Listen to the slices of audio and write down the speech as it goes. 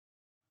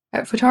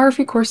At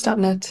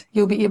photographycourse.net,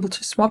 you'll be able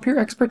to swap your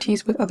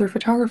expertise with other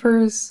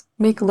photographers,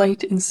 make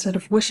light instead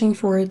of wishing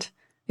for it,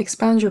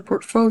 expand your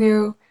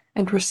portfolio,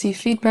 and receive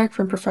feedback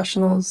from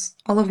professionals,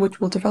 all of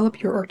which will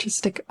develop your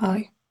artistic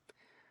eye.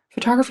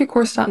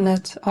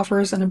 Photographycourse.net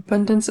offers an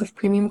abundance of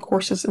premium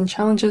courses and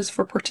challenges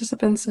for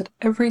participants at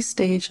every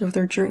stage of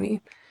their journey,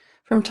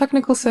 from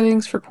technical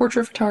settings for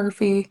portrait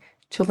photography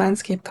to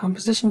landscape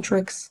composition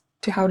tricks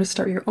to how to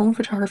start your own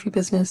photography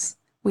business.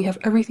 We have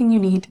everything you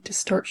need to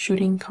start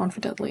shooting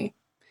confidently.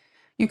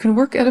 You can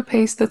work at a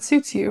pace that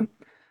suits you.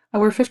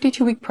 Our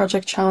 52-week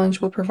project challenge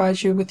will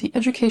provide you with the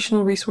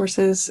educational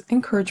resources,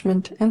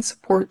 encouragement, and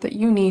support that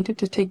you need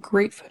to take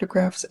great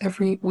photographs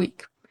every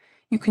week.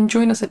 You can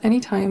join us at any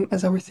time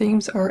as our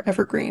themes are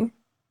evergreen.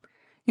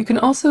 You can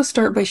also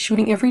start by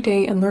shooting every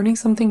day and learning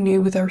something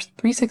new with our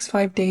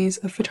 365 Days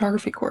of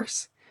Photography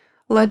course.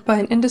 Led by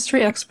an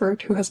industry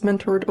expert who has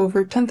mentored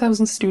over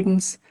 10,000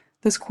 students,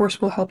 this course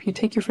will help you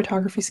take your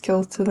photography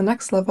skills to the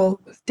next level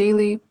with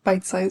daily,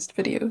 bite-sized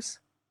videos.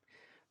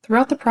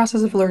 Throughout the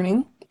process of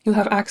learning, you'll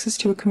have access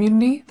to a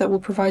community that will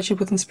provide you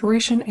with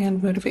inspiration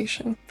and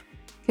motivation.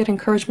 Get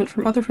encouragement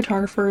from other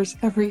photographers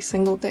every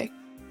single day.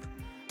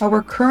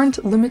 Our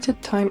current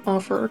limited time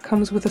offer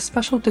comes with a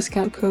special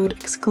discount code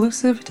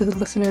exclusive to the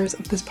listeners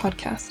of this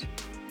podcast.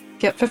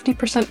 Get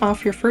 50%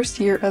 off your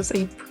first year as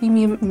a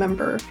premium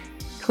member.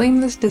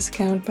 Claim this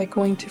discount by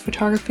going to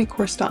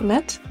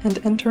photographycourse.net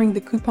and entering the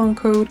coupon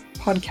code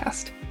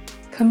PODCAST.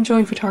 Come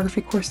join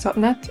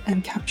photographycourse.net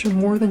and capture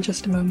more than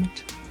just a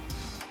moment.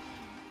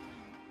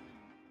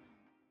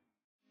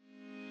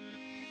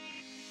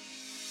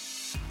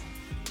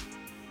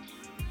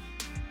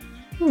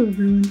 Hello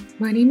everyone,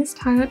 my name is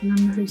Taya and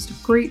I'm the host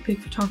of Great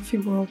Big Photography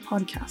World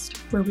podcast,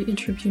 where we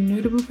interview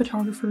notable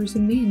photographers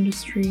in the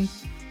industry,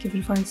 give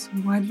advice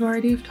on a wide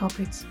variety of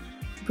topics,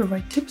 and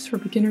provide tips for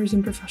beginners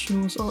and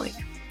professionals alike.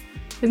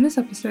 In this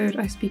episode,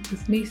 I speak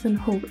with Nathan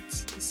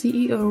Holritz, the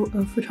CEO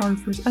of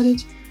Photographers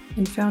Edit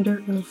and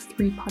founder of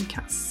 3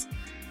 podcasts.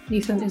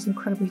 Nathan is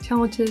incredibly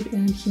talented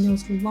and he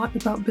knows a lot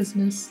about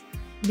business.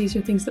 These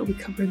are things that we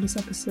cover in this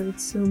episode,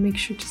 so make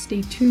sure to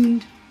stay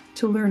tuned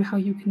to learn how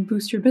you can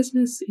boost your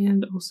business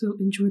and also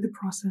enjoy the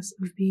process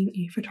of being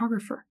a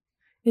photographer.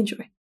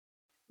 Enjoy.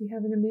 We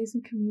have an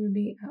amazing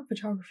community at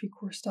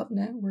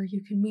photographycourse.net where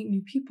you can meet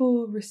new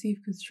people,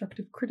 receive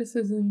constructive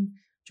criticism,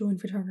 join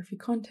photography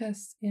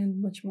contests,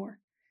 and much more.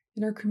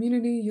 In our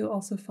community, you'll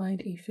also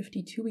find a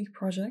 52-week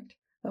project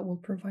that will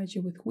provide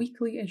you with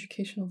weekly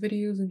educational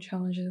videos and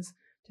challenges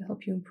to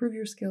help you improve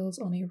your skills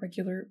on a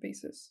regular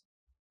basis.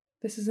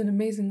 This is an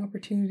amazing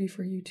opportunity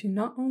for you to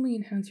not only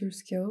enhance your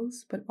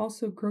skills, but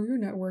also grow your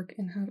network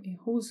and have a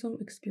wholesome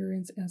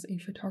experience as a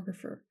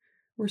photographer.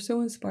 We're so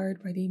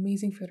inspired by the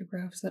amazing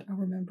photographs that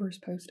our members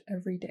post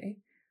every day.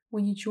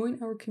 When you join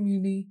our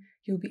community,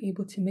 you'll be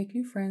able to make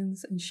new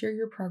friends and share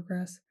your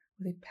progress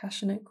with a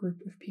passionate group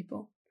of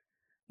people.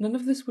 None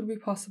of this would be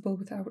possible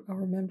without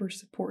our members'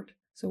 support,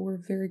 so we're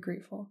very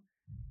grateful.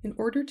 In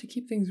order to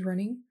keep things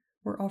running,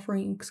 we're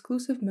offering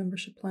exclusive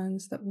membership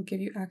plans that will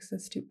give you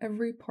access to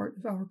every part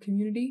of our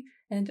community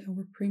and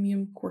our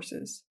premium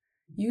courses.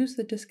 Use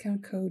the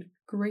discount code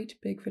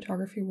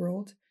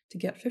GreatBigPhotographyWorld to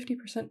get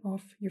 50%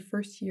 off your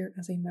first year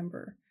as a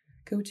member.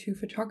 Go to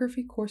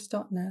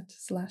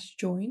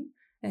photographycourse.net/join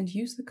and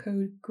use the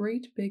code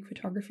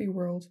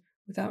GreatBigPhotographyWorld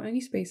without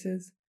any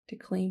spaces to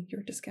claim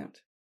your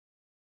discount.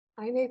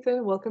 Hi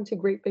Nathan, welcome to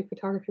Great Big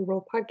Photography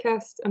World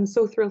podcast. I'm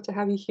so thrilled to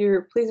have you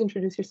here. Please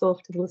introduce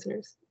yourself to the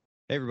listeners.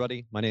 Hey,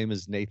 everybody. My name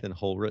is Nathan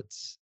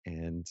Holritz,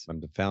 and I'm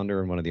the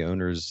founder and one of the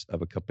owners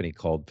of a company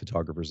called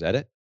Photographers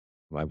Edit.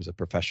 I was a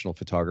professional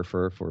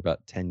photographer for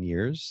about 10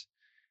 years.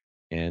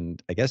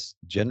 And I guess,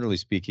 generally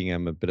speaking,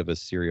 I'm a bit of a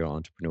serial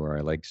entrepreneur.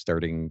 I like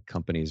starting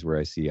companies where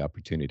I see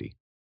opportunity.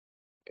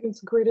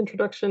 It's a great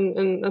introduction,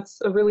 and that's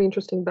a really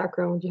interesting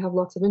background. You have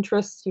lots of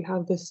interests, you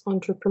have this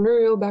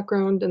entrepreneurial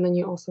background, and then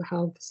you also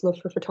have this love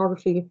for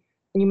photography,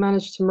 and you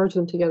managed to merge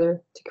them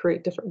together to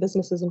create different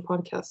businesses and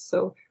podcasts.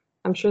 So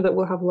I'm sure that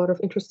we'll have a lot of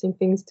interesting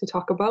things to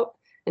talk about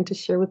and to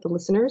share with the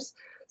listeners.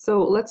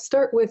 So let's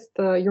start with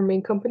your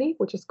main company,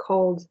 which is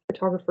called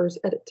Photographers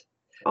Edit.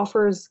 It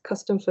offers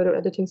custom photo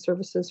editing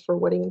services for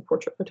wedding and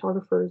portrait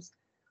photographers.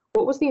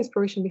 What was the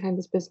inspiration behind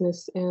this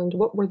business, and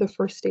what were the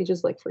first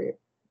stages like for you?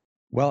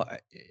 Well,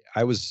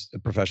 I was a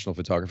professional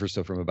photographer.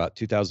 So from about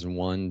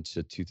 2001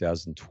 to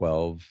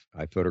 2012,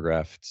 I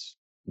photographed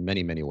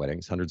many, many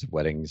weddings, hundreds of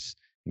weddings,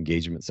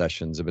 engagement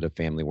sessions, a bit of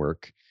family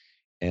work.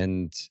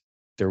 And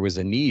there was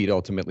a need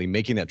ultimately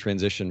making that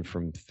transition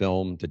from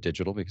film to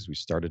digital, because we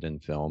started in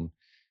film,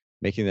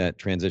 making that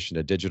transition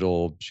to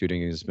digital,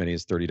 shooting as many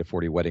as 30 to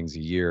 40 weddings a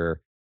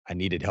year. I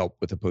needed help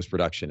with the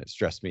post-production. It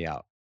stressed me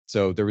out.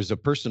 So there was a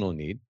personal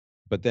need,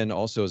 but then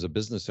also as a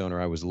business owner,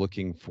 I was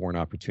looking for an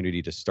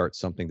opportunity to start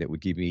something that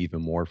would give me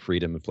even more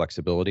freedom and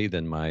flexibility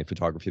than my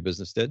photography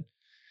business did.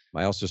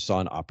 I also saw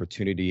an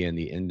opportunity in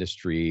the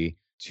industry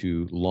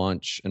to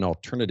launch an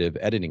alternative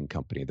editing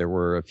company. There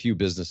were a few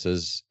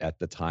businesses at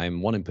the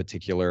time, one in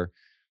particular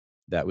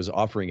that was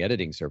offering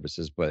editing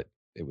services, but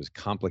It was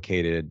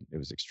complicated. It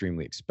was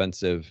extremely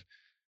expensive.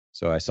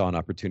 So I saw an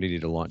opportunity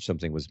to launch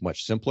something that was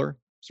much simpler,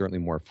 certainly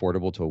more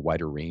affordable to a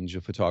wider range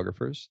of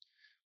photographers.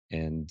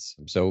 And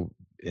so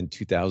in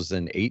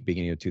 2008,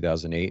 beginning of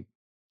 2008,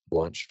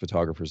 launched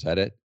Photographers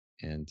Edit.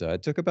 And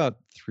it took about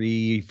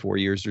 3, 4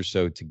 years or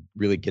so to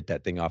really get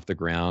that thing off the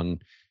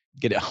ground,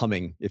 get it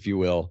humming, if you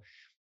will.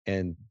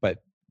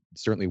 But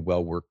certainly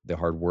well worth the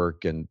hard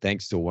work. And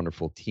thanks to a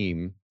wonderful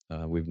team,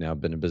 we've now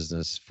been in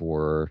business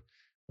for,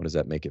 what does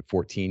that make it,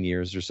 14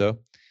 years or so,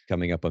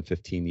 coming up on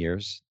 15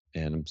 years.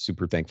 And I'm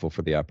super thankful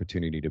for the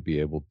opportunity to be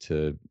able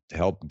to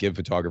help give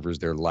photographers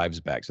their lives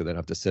back so they don't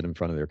have to sit in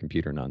front of their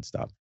computer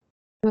nonstop.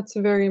 That's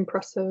very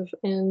impressive.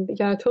 And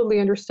yeah, I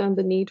totally understand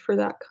the need for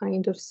that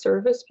kind of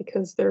service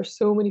because there are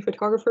so many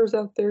photographers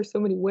out there, so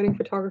many wedding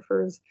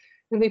photographers,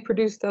 and they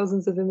produce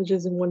thousands of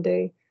images in one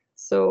day.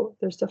 So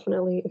there's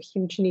definitely a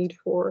huge need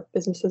for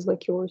businesses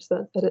like yours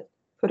that edit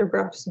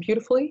photographs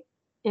beautifully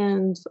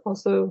and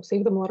also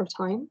save them a lot of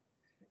time.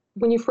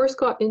 When you first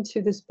got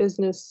into this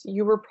business,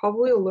 you were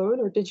probably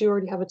alone, or did you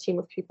already have a team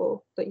of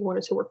people that you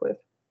wanted to work with?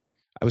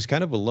 I was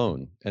kind of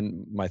alone.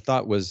 And my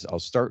thought was I'll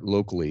start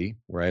locally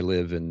where I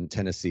live in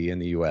Tennessee in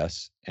the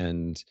US.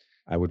 And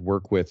I would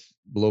work with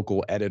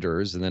local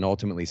editors and then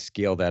ultimately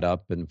scale that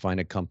up and find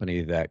a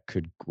company that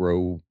could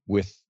grow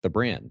with the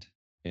brand.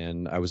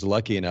 And I was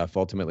lucky enough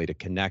ultimately to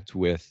connect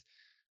with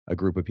a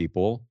group of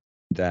people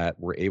that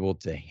were able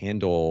to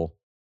handle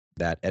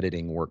that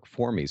editing work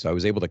for me. So I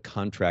was able to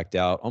contract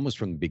out almost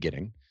from the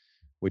beginning,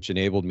 which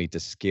enabled me to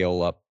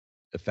scale up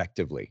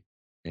effectively.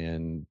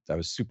 And I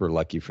was super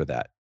lucky for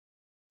that.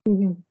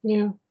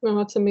 Yeah, no,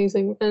 that's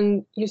amazing.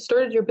 And you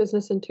started your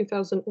business in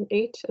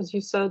 2008, as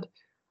you said.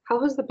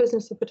 How has the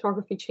business of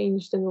photography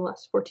changed in the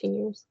last 14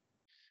 years?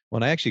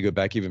 When I actually go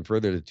back even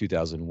further to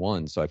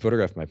 2001, so I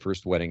photographed my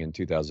first wedding in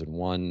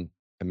 2001.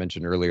 I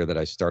mentioned earlier that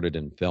I started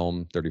in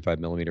film, 35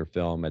 millimeter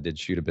film. I did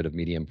shoot a bit of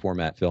medium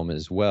format film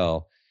as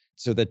well.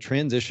 So the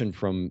transition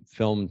from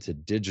film to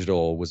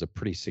digital was a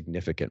pretty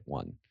significant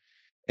one.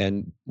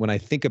 And when I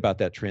think about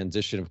that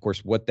transition, of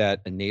course, what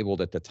that enabled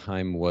at the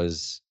time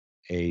was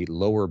a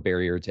lower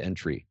barrier to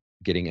entry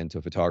getting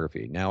into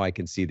photography. Now I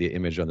can see the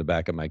image on the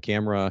back of my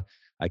camera.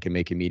 I can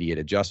make immediate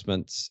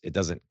adjustments. It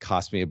doesn't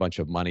cost me a bunch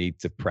of money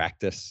to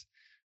practice,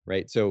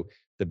 right? So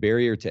the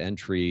barrier to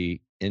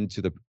entry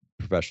into the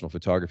professional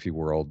photography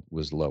world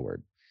was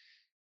lowered.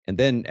 And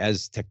then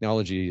as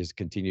technology has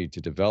continued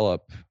to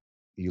develop,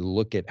 you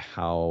look at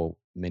how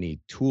many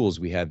tools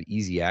we have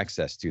easy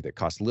access to that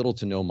cost little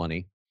to no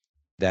money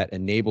that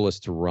enable us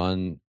to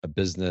run a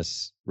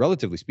business,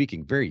 relatively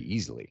speaking, very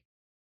easily.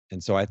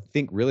 And so I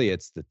think really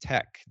it's the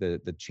tech,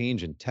 the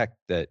change in tech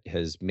that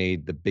has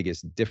made the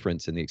biggest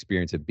difference in the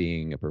experience of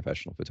being a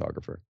professional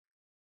photographer.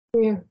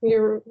 Yeah,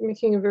 you're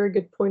making a very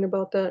good point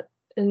about that.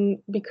 And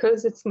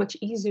because it's much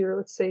easier,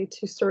 let's say,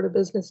 to start a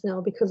business now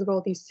because of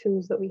all these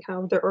tools that we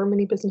have, there are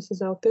many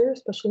businesses out there,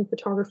 especially in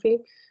photography.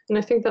 And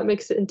I think that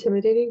makes it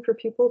intimidating for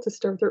people to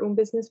start their own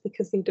business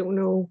because they don't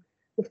know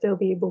if they'll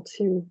be able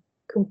to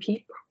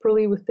compete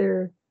properly with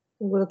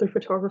other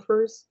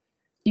photographers.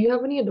 Do you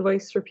have any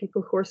advice for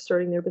people who are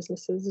starting their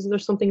businesses? Is there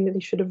something that they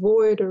should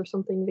avoid or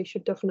something they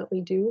should definitely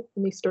do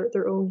when they start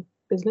their own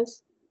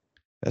business?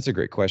 That's a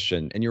great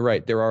question. And you're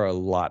right, there are a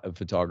lot of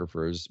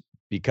photographers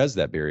because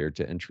that barrier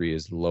to entry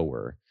is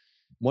lower.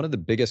 One of the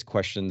biggest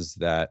questions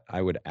that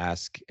I would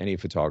ask any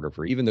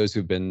photographer, even those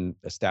who've been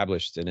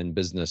established and in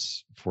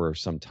business for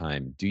some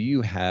time, do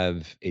you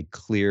have a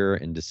clear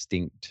and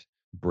distinct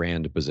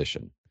brand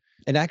position?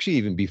 And actually,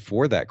 even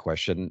before that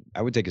question,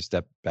 I would take a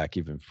step back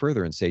even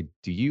further and say,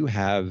 do you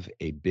have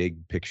a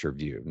big picture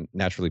view?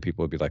 Naturally,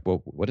 people would be like,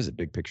 well, what is a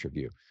big picture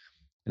view?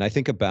 And I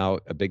think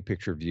about a big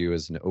picture view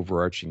as an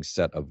overarching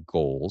set of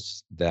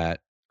goals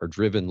that are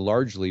driven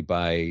largely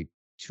by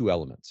two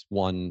elements.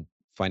 One,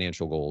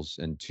 financial goals,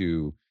 and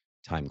two,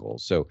 time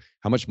goals. So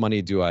how much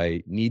money do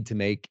I need to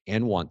make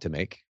and want to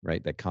make,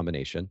 right? That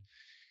combination.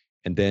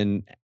 And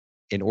then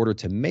in order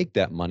to make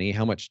that money,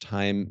 how much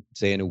time,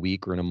 say in a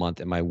week or in a month,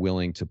 am I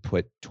willing to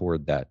put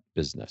toward that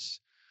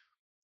business?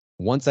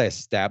 Once I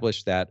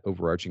establish that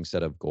overarching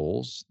set of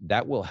goals,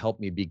 that will help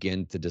me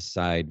begin to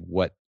decide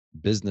what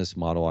business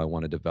model I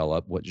want to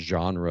develop, what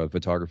genre of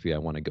photography I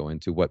want to go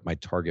into, what my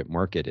target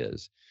market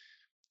is.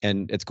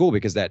 And it's cool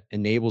because that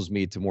enables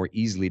me to more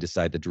easily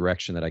decide the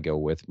direction that I go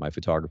with my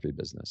photography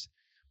business.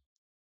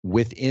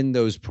 Within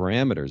those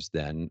parameters,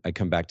 then I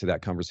come back to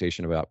that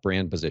conversation about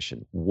brand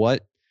position.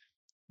 What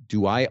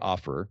do I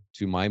offer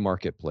to my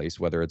marketplace,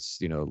 whether it's,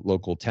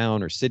 local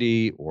town or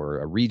city or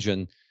a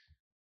region,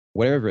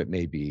 whatever it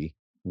may be,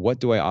 what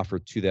do I offer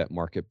to that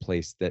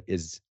marketplace that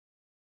is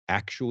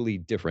actually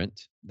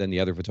different than the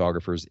other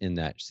photographers in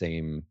that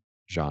same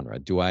genre?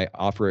 Do I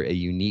offer a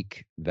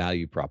unique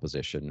value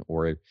proposition,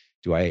 or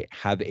do I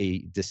have a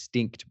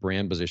distinct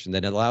brand position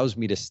that allows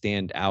me to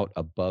stand out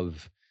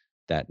above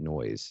that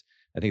noise?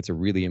 I think it's a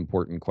really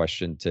important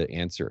question to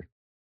answer.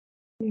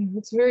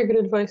 That's very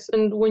good advice.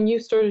 And when you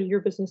started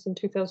your business in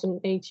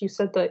 2008, you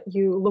said that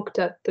you looked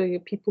at the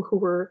people who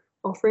were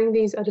offering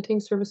these editing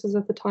services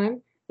at the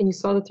time, and you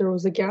saw that there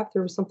was a gap,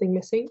 there was something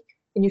missing,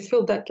 and you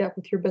filled that gap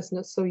with your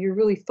business. So you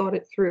really thought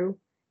it through.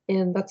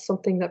 And that's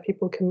something that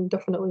people can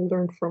definitely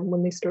learn from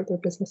when they start their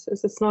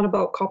businesses. It's not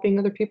about copying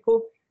other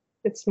people.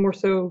 It's more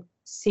so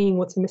seeing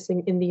what's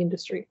missing in the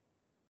industry.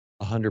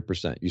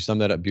 100%. You summed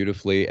that up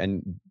beautifully.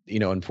 And,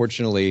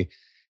 unfortunately,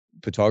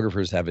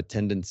 photographers have a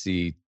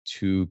tendency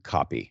to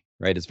copy,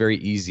 right? It's very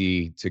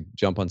easy to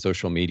jump on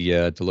social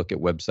media, to look at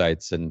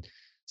websites and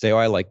say, oh,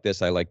 I like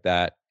this, I like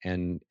that,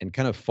 and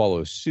kind of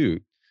follow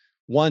suit.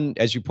 One,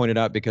 as you pointed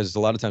out, because a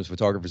lot of times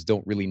photographers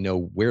don't really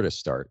know where to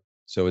start.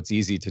 So it's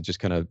easy to just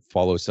kind of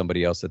follow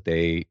somebody else that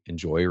they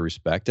enjoy or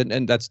respect.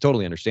 And that's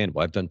totally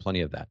understandable. I've done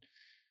plenty of that.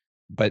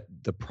 But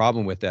the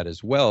problem with that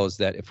as well is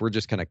that if we're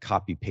just kind of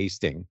copy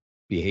pasting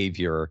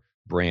behavior,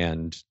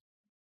 brand,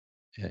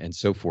 and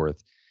so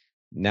forth,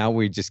 now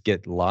we just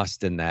get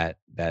lost in that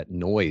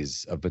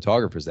noise of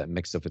photographers, that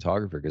mix of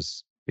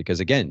photographers,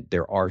 because again,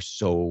 there are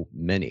so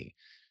many.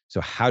 So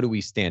how do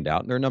we stand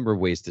out? And there are a number of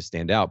ways to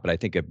stand out, but I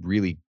think a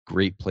really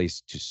great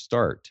place to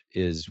start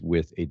is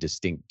with a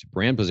distinct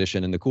brand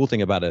position. And the cool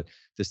thing about a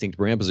distinct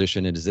brand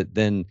position is it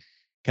then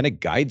kind of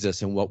guides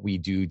us in what we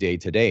do day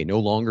to day. No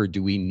longer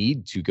do we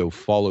need to go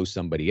follow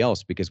somebody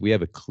else because we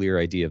have a clear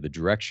idea of the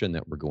direction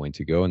that we're going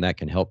to go. And that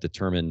can help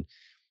determine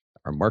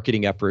our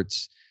marketing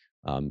efforts,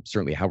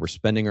 certainly how we're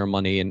spending our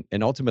money,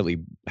 and ultimately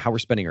how we're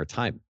spending our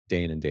time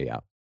day in and day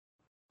out.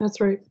 That's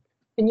right.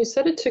 And you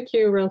said it took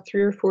you around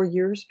 3 or 4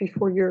 years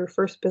before your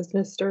first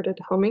business started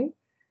humming,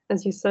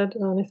 as you said,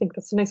 and I think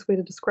that's a nice way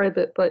to describe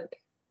it. But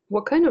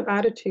what kind of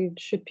attitude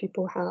should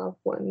people have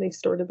when they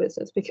start a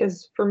business?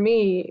 Because for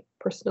me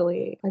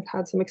personally, I've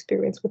had some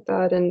experience with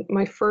that, and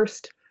my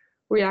first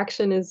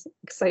reaction is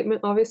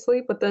excitement,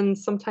 obviously, but then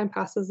some time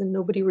passes and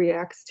nobody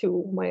reacts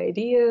to my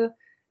idea,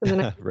 and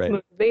then I Right.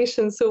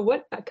 motivation. So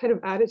what kind of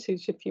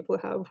attitude should people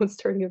have when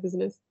starting a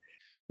business?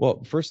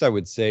 Well, first I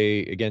would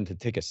say, again, to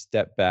take a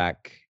step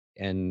back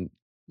and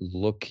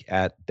look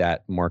at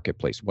that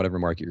marketplace, whatever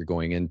market you're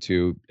going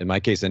into. In my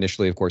case,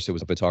 initially, of course, it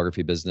was a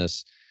photography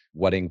business,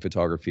 wedding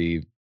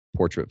photography,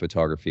 portrait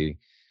photography,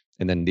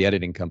 and then the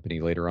editing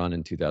company later on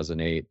in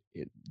 2008.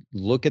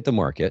 Look at the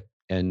market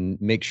and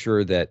make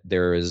sure that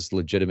there is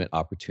legitimate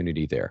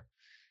opportunity there.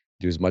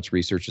 Do as much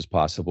research as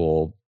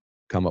possible,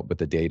 come up with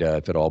the data,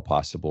 if at all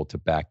possible, to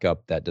back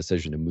up that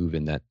decision to move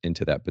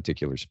into that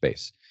particular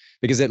space.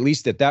 Because at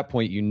least at that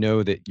point, you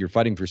know that you're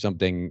fighting for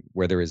something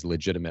where there is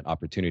legitimate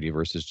opportunity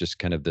versus just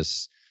kind of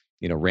this,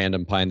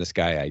 random pie in the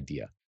sky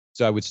idea.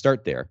 So I would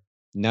start there.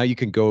 Now you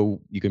can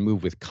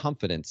move with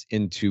confidence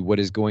into what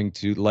is going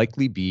to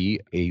likely be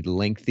a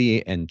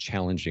lengthy and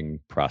challenging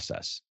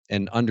process.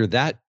 And under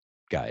that,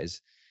 guys,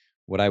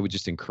 what I would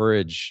just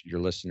encourage your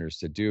listeners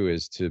to do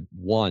is to,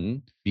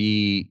 one,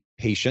 be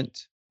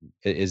patient.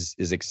 As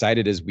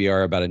excited as we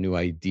are about a new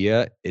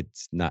idea,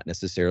 it's not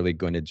necessarily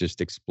going to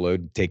just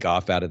explode, take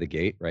off out of the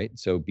gate, right?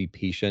 So be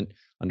patient,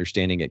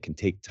 understanding it can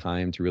take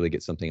time to really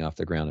get something off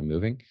the ground and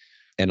moving.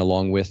 And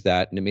along with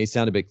that, and it may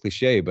sound a bit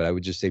cliche, but I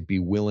would just say be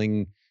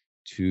willing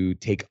to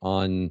take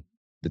on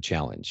the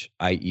challenge,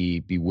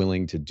 i.e. be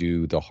willing to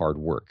do the hard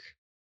work,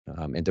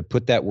 and to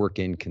put that work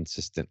in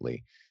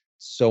consistently.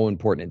 So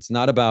important. It's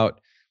not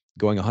about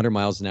going 100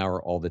 miles an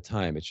hour all the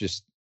time. It's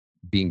just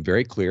being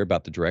very clear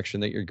about the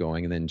direction that you're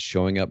going and then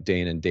showing up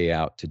day in and day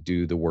out to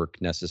do the work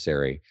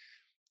necessary.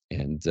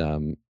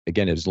 And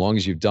again, as long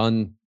as you've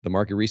done the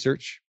market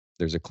research,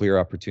 there's a clear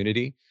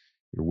opportunity,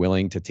 you're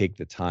willing to take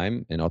the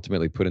time and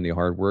ultimately put in the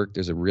hard work,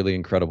 there's a really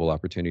incredible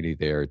opportunity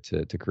there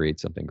to create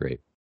something great.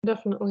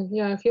 Definitely.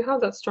 Yeah. If you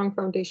have that strong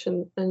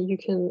foundation and you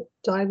can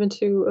dive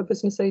into a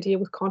business idea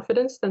with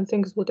confidence, then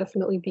things will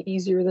definitely be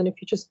easier than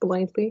if you just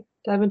blindly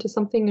dive into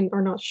something and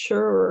are not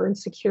sure or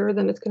insecure,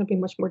 then it's going to be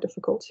much more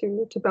difficult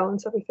to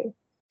balance everything.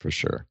 For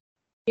sure.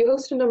 You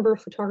host a number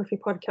of photography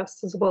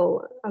podcasts as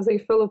well. As a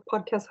fellow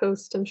podcast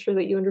host, I'm sure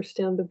that you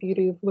understand the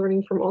beauty of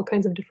learning from all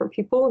kinds of different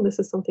people. And this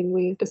is something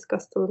we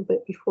discussed a little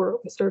bit before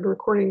we started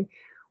recording.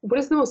 What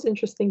is the most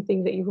interesting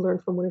thing that you've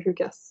learned from one of your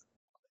guests?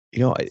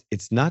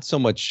 It's not so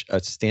much a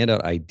standout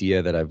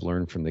idea that I've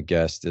learned from the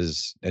guest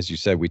as you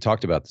said, we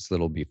talked about this a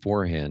little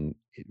beforehand,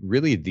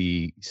 really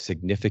the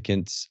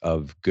significance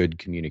of good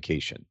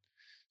communication.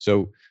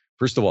 So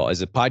first of all,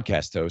 as a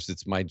podcast host,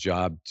 it's my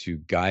job to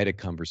guide a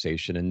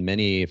conversation in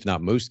many, if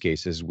not most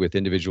cases, with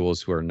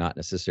individuals who are not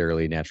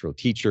necessarily natural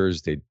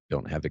teachers. They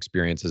don't have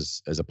experience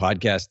as a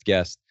podcast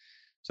guest.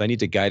 So I need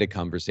to guide a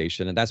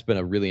conversation. And that's been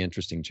a really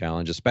interesting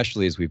challenge,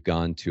 especially as we've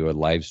gone to a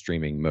live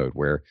streaming mode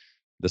where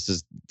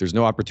there's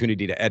no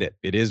opportunity to edit.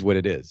 It is what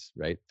it is,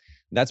 right?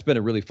 And that's been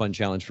a really fun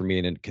challenge for me,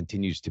 and it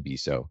continues to be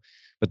so.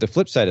 But the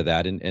flip side of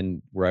that,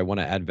 and where I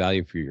want to add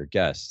value for your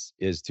guests,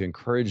 is to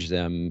encourage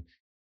them,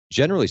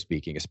 generally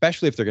speaking,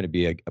 especially if they're going to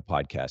be a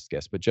podcast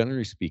guest, but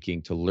generally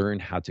speaking, to learn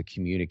how to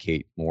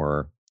communicate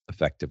more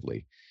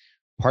effectively.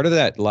 Part of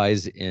that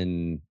lies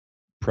in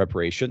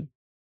preparation.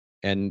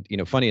 And,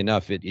 funny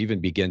enough, it even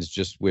begins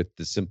just with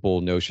the simple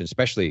notion,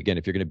 especially, again,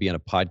 if you're going to be on a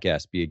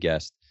podcast, be a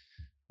guest,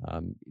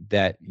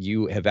 that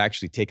you have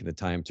actually taken the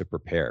time to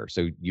prepare.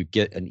 So you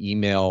get an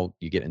email,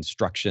 you get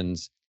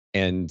instructions,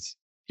 and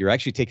you're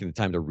actually taking the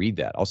time to read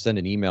that. I'll send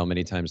an email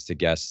many times to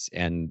guests,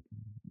 and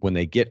when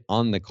they get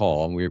on the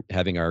call and we're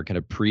having our kind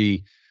of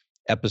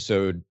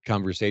pre-episode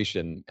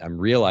conversation, I'm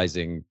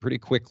realizing pretty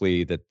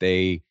quickly that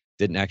they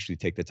didn't actually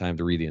take the time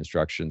to read the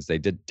instructions. They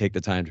did take the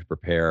time to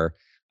prepare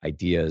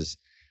ideas.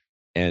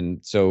 And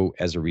so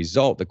as a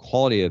result, the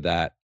quality of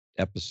that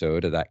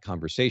episode, of that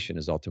conversation,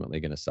 is ultimately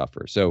going to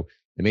suffer. So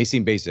it may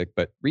seem basic,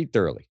 but read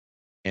thoroughly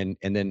and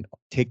then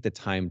take the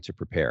time to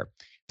prepare.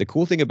 The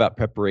cool thing about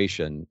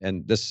preparation,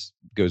 and this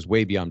goes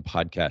way beyond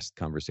podcast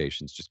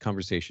conversations, just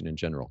conversation in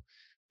general.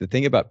 The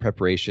thing about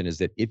preparation is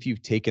that if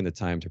you've taken the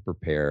time to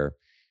prepare,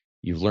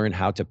 you've learned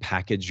how to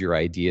package your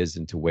ideas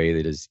into a way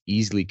that is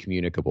easily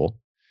communicable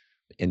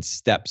in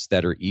steps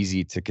that are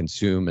easy to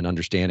consume and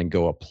understand and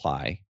go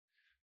apply,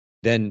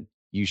 then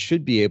you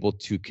should be able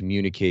to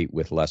communicate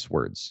with less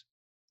words.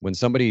 When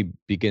somebody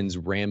begins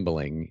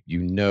rambling,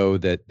 you know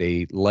that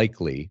they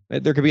likely,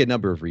 there could be a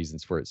number of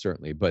reasons for it,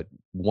 certainly, but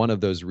one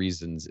of those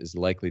reasons is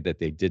likely that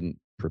they didn't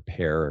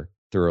prepare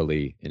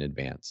thoroughly in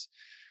advance.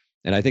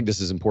 And I think this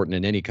is important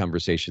in any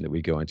conversation that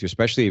we go into,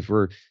 especially if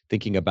we're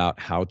thinking about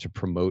how to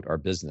promote our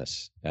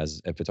business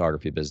as a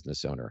photography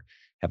business owner.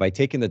 Have I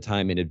taken the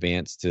time in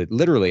advance to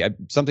literally,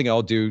 something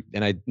I'll do,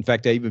 and in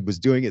fact, I even was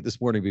doing it this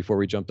morning before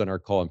we jumped on our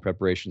call in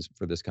preparations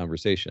for this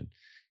conversation.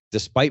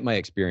 Despite my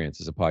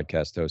experience as a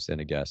podcast host and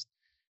a guest,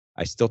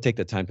 I still take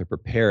the time to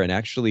prepare and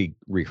actually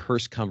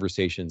rehearse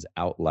conversations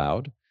out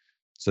loud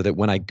so that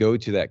when I go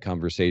to that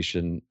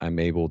conversation, I'm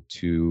able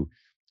to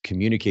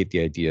communicate the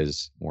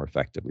ideas more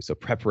effectively. So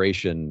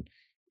preparation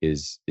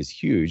is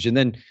huge. And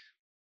then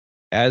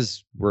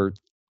as we're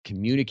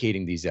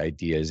communicating these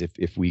ideas,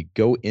 if we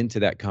go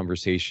into that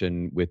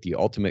conversation with the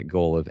ultimate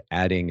goal of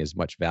adding as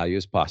much value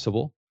as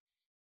possible,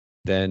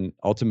 then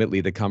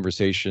ultimately the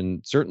conversation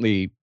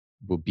certainly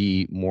will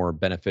be more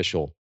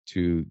beneficial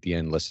to the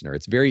end listener.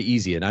 It's very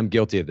easy, and I'm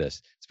guilty of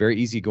this. It's very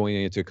easy going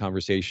into a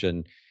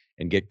conversation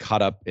and get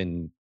caught up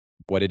in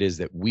what it is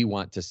that we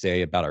want to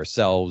say about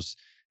ourselves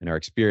and our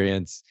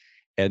experience.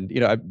 And,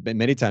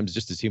 many times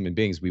just as human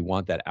beings, we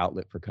want that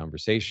outlet for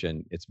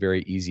conversation. It's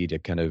very easy to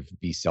kind of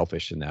be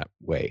selfish in that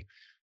way.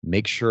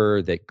 Make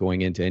sure that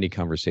going into any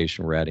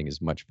conversation, we're adding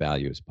as much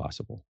value as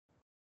possible.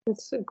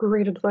 It's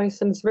great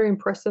advice, and it's very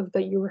impressive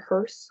that you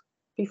rehearse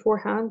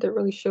beforehand. It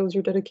really shows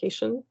your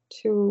dedication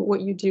to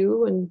what you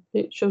do, and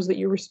it shows that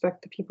you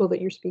respect the people that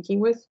you're speaking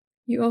with.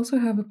 You also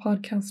have a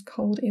podcast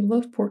called A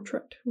Love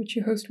Portrait, which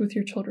you host with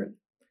your children.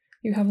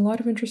 You have a lot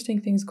of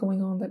interesting things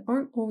going on that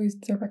aren't always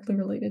directly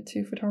related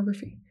to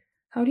photography.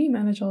 How do you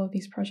manage all of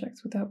these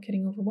projects without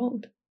getting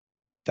overwhelmed?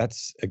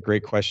 That's a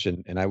great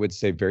question. And I would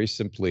say very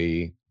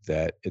simply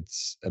that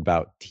it's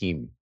about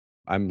team.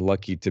 I'm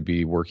lucky to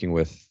be working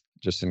with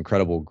just an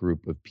incredible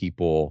group of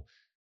people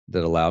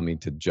that allow me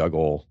to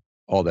juggle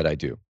all that I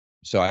do.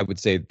 So I would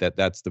say that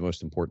that's the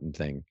most important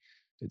thing.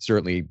 It's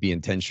certainly be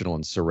intentional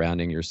in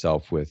surrounding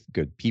yourself with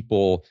good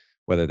people,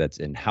 whether that's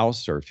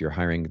in-house or if you're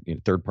hiring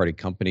third-party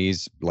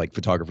companies like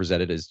Photographers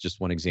Edit is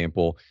just one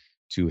example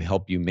to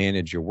help you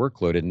manage your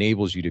workload. It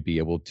enables you to be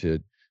able to,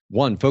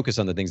 one, focus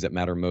on the things that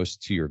matter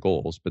most to your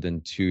goals, but then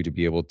two, to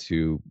be able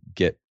to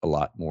get a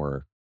lot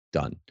more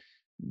done.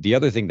 The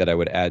other thing that I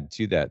would add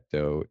to that,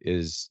 though,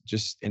 is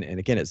just, and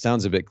again, it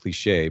sounds a bit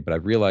cliche, but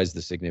I've realized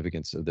the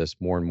significance of this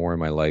more and more in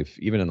my life,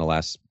 even in the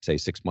last, say,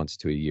 6 months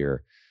to a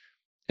year.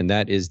 And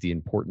that is the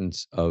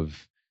importance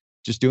of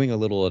just doing a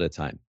little at a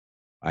time.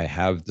 I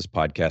have this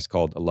podcast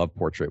called A Love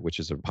Portrait, which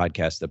is a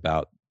podcast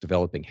about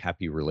developing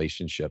happy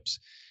relationships.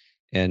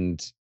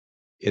 And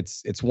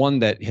it's one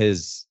that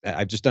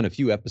I've just done a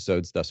few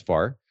episodes thus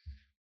far.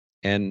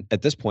 And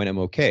at this point, I'm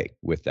okay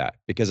with that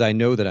because I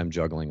know that I'm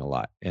juggling a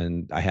lot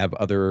and I have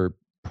other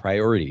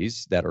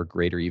priorities that are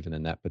greater even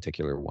than that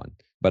particular one.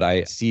 But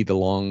I see the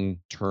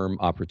long-term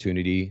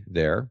opportunity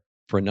there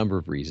for a number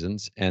of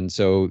reasons. And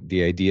so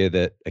the idea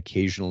that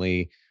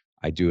occasionally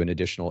I do an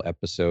additional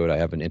episode, I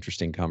have an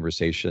interesting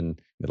conversation.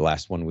 The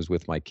last one was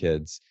with my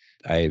kids.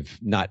 I've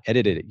not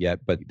edited it yet,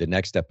 but the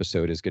next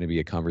episode is going to be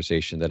a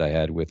conversation that I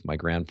had with my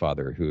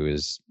grandfather, who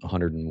is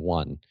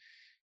 101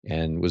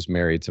 and was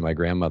married to my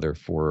grandmother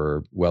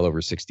for well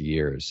over 60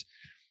 years.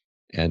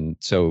 And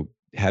so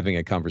having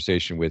a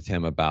conversation with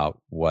him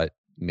about what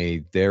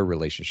made their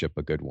relationship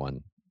a good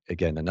one.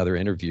 Again, another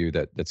interview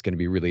that's going to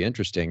be really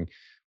interesting,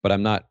 but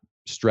I'm not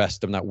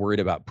stressed. I'm not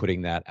worried about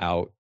putting that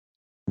out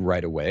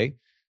right away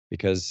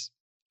because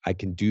I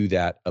can do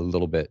that a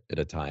little bit at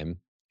a time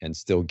and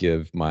still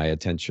give my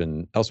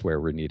attention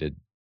elsewhere where needed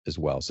as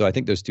well. So I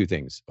think those two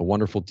things, a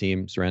wonderful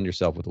team, surround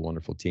yourself with a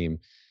wonderful team,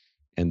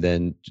 and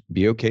then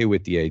be okay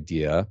with the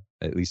idea,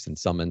 at least in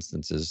some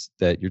instances,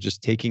 that you're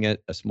just taking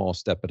it a small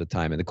step at a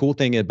time. And the cool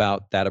thing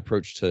about that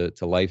approach to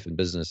life and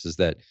business is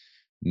that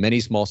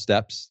many small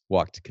steps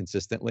walked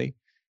consistently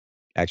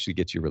actually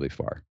get you really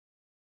far.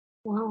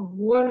 Wow,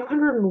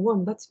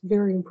 101, that's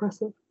very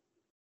impressive.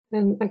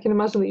 And I can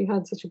imagine that you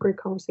had such a great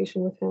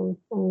conversation with him,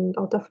 and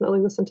I'll definitely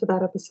listen to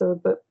that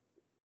episode. But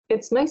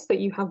it's nice that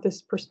you have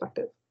this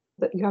perspective,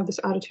 that you have this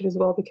attitude as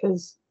well,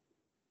 because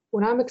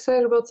when I'm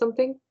excited about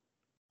something,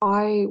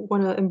 I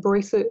want to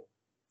embrace it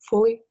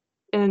fully,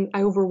 and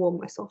I overwhelm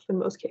myself in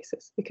most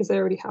cases because I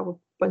already have a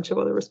bunch of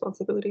other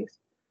responsibilities.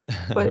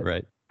 But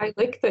Right. I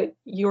like that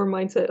your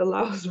mindset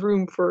allows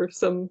room for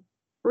some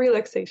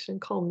relaxation,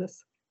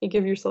 calmness. You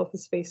give yourself the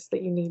space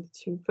that you need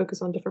to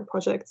focus on different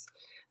projects.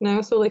 And I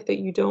also like that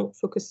you don't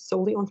focus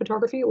solely on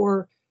photography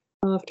or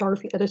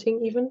photography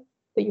editing, even,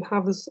 that you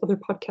have this other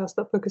podcast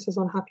that focuses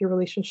on happy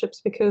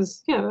relationships.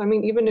 Because, yeah, I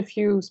mean, even if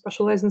you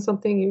specialize in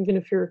something, even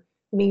if your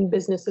main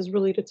business is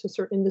related to a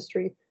certain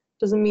industry,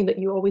 doesn't mean that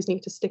you always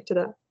need to stick to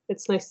that.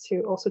 It's nice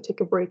to also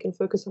take a break and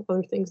focus on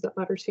other things that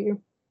matter to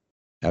you.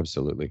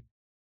 Absolutely.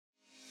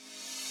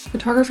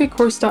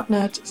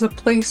 Photographycourse.net is a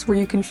place where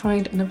you can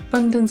find an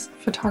abundance of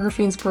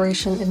photography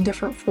inspiration in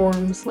different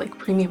forms like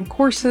premium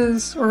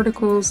courses,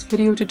 articles,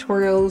 video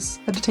tutorials,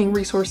 editing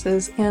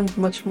resources, and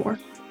much more.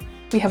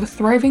 We have a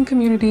thriving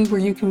community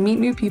where you can meet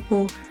new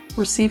people,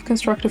 receive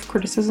constructive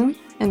criticism,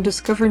 and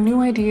discover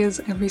new ideas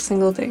every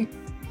single day.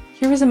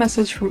 Here is a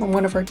message from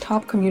one of our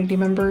top community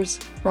members,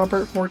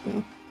 Robert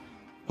Morton.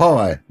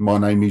 Hi, my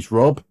name is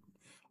Rob.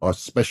 I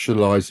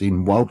specialise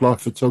in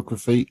wildlife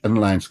photography and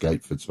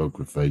landscape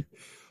photography.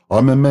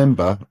 I'm a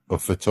member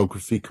of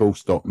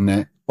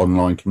photographycourse.net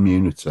online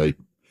community.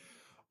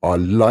 I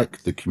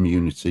like the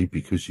community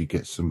because you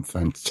get some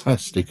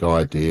fantastic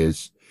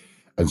ideas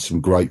and some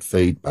great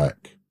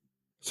feedback.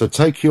 So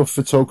take your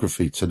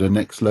photography to the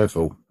next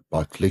level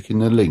by clicking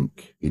the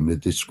link in the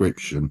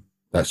description.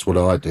 That's what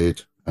I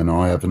did, and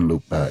I haven't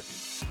looked back.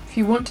 If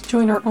you want to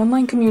join our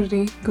online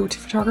community, go to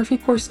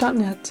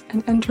photographycourse.net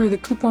and enter the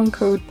coupon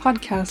code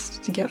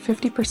PODCAST to get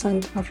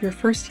 50% off your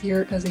first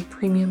year as a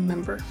premium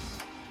member.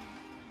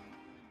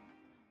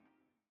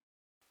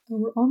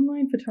 Our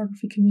online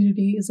photography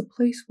community is a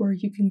place where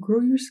you can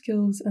grow your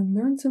skills and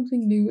learn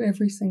something new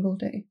every single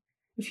day.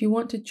 If you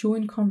want to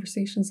join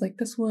conversations like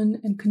this one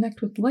and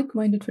connect with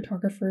like-minded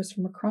photographers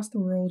from across the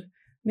world,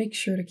 make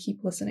sure to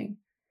keep listening.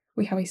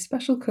 We have a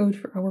special code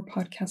for our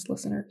podcast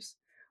listeners.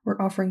 We're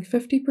offering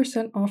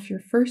 50% off your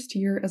first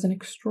year as an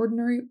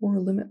extraordinary or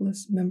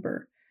limitless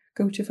member.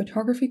 Go to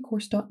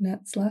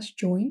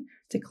photographycourse.net/join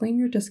to claim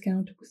your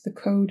discount with the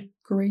code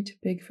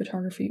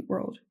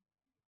GreatBigPhotographyWorld.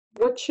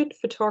 What should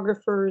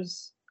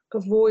photographers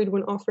avoid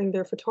when offering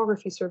their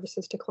photography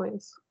services to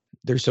clients?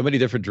 There's so many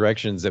different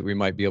directions that we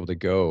might be able to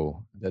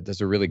go. That's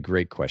a really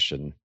great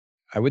question.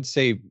 I would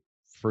say,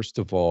 first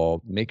of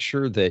all, make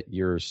sure that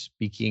you're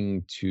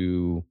speaking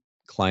to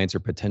clients or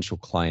potential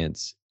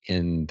clients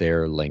in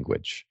their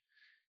language.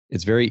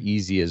 It's very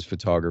easy as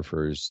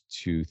photographers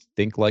to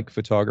think like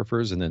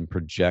photographers and then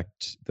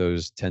project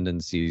those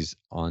tendencies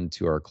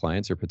onto our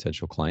clients or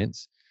potential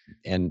clients.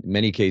 And in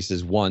many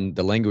cases, one,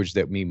 the language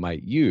that we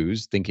might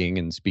use, thinking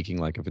and speaking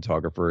like a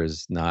photographer,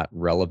 is not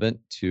relevant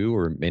to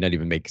or may not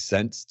even make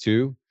sense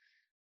to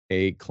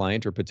a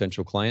client or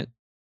potential client.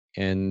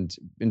 And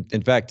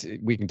in fact,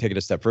 we can take it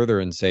a step further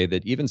and say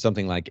that even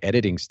something like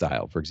editing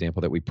style, for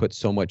example, that we put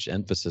so much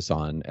emphasis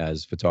on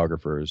as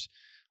photographers,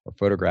 or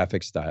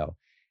photographic style,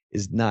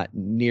 is not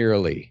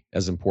nearly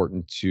as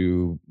important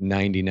to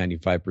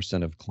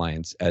 95% of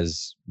clients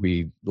as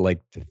we like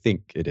to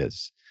think it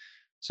is.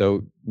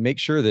 So make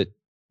sure that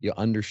you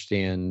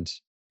understand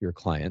your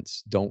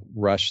clients. Don't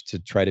rush to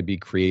try to be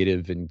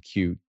creative and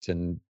cute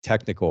and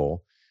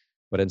technical,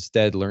 but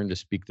instead learn to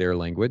speak their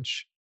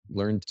language,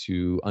 learn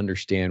to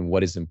understand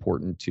what is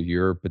important to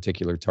your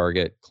particular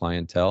target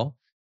clientele,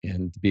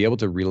 and be able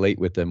to relate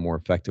with them more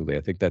effectively.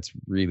 I think that's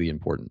really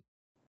important.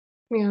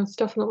 Yeah, it's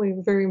definitely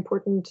very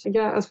important.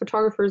 Yeah, as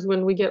photographers,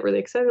 when we get really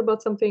excited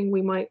about something,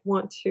 we might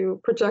want to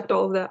project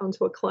all of that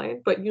onto a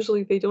client, but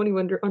usually they don't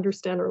even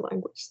understand our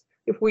language.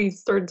 If we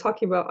started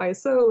talking about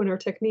ISO and our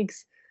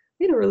techniques,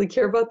 they don't really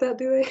care about that,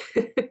 do they?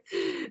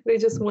 They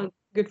just want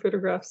good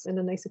photographs and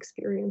a nice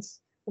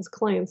experience as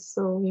clients.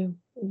 So, yeah,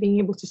 being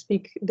able to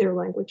speak their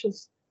language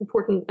is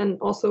important. And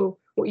also,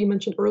 what you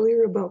mentioned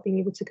earlier about being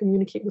able to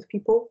communicate with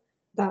people,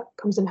 that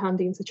comes in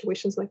handy in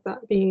situations like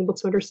that, being able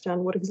to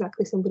understand what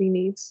exactly somebody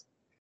needs.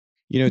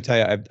 You know,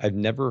 Taya, I've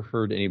never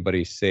heard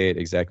anybody say it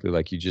exactly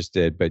like you just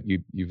did, but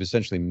you've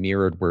essentially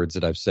mirrored words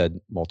that I've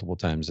said multiple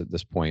times at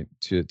this point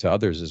to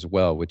others as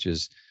well, which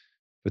is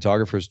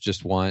photographers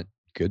just want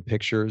good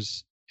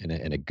pictures and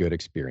a good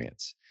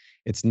experience.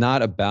 It's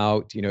not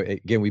about,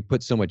 again, we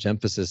put so much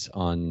emphasis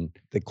on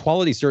the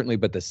quality, certainly,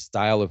 but the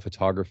style of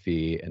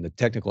photography and the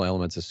technical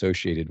elements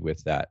associated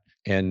with that.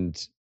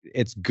 And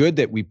it's good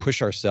that we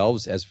push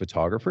ourselves as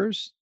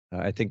photographers.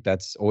 I think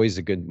that's always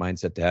a good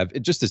mindset to have,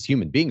 just as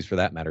human beings for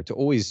that matter, to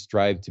always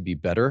strive to be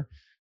better.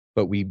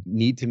 But we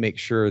need to make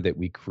sure that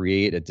we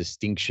create a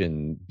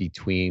distinction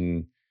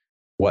between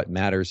what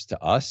matters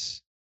to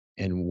us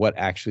and what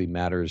actually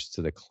matters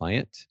to the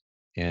client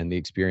and the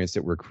experience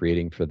that we're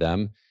creating for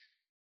them.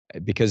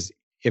 Because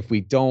if we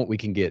don't, we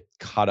can get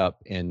caught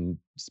up in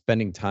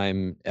spending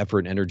time, effort,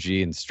 and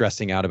energy and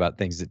stressing out about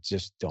things that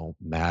just don't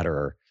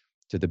matter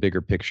to the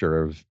bigger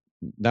picture of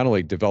not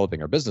only developing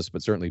our business,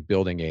 but certainly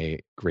building a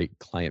great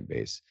client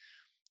base.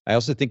 I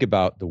also think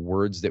about the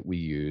words that we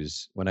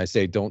use. When I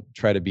say don't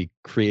try to be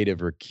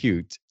creative or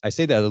cute, I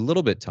say that a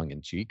little bit tongue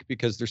in cheek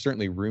because there's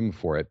certainly room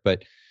for it.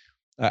 But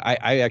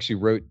I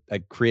actually I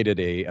created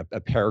a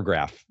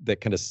paragraph that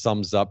kind of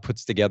sums up,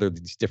 puts together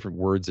these different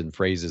words and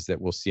phrases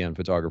that we'll see on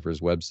photographers'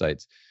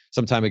 websites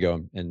some time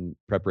ago in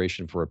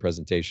preparation for a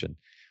presentation.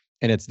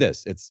 And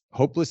it's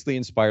hopelessly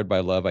inspired by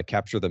love. I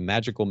capture the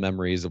magical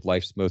memories of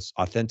life's most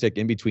authentic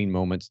in-between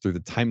moments through the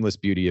timeless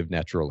beauty of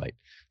natural light.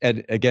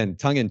 And again,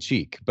 tongue in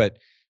cheek, but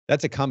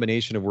that's a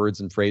combination of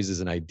words and phrases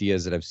and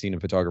ideas that I've seen in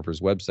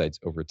photographers' websites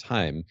over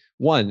time.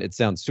 One, it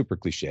sounds super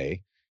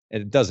cliche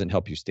and it doesn't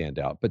help you stand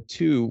out. But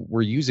two,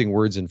 we're using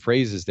words and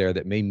phrases there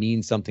that may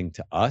mean something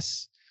to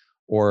us,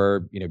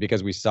 or,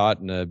 because we saw it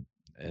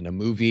in a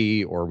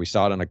movie or we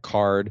saw it on a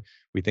card,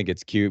 we think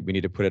it's cute. We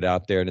need to put it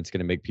out there and it's going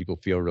to make people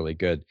feel really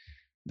good.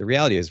 The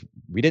reality is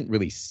we didn't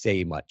really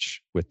say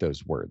much with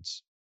those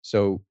words.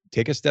 So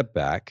take a step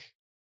back,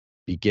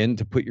 begin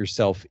to put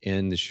yourself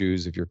in the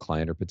shoes of your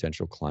client or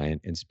potential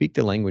client and speak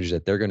the language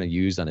that they're going to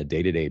use on a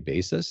day-to-day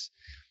basis.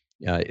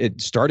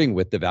 Starting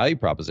with the value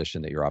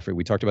proposition that you're offering.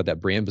 We talked about that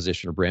brand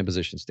position or brand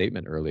position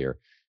statement earlier.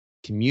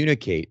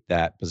 Communicate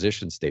that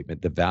position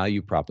statement, the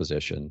value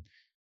proposition,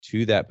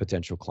 to that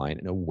potential client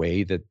in a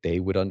way that they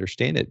would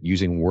understand it,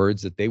 using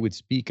words that they would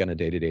speak on a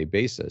day-to-day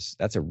basis.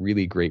 That's a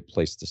really great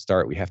place to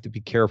start. We have to be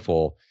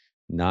careful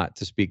not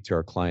to speak to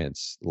our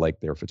clients like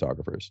they're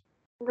photographers.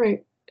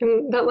 Right.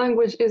 And that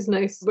language is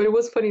nice, but it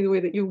was funny the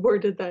way that you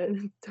worded that.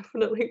 And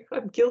definitely,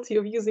 I'm guilty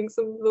of using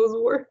some of those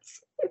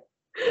words.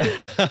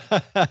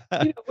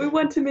 We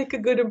want to make a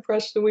good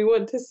impression. We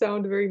want to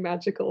sound very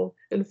magical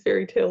and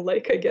fairy tale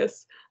like, I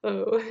guess.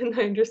 And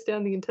I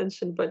understand the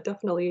intention, but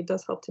definitely it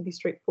does help to be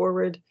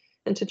straightforward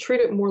and to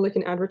treat it more like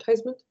an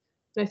advertisement.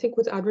 And I think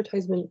with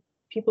advertisement,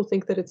 people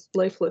think that it's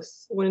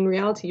lifeless, when in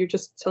reality, you're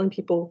just telling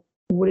people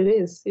what it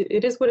is.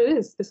 It is what it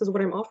is. This is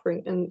what I'm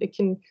offering. And it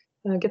can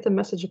get the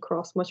message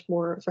across much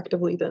more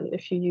effectively than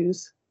if you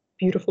use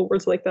beautiful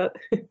words like that.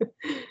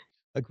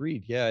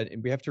 Agreed. Yeah.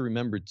 And we have to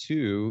remember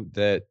too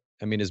that,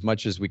 as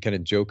much as we kind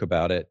of joke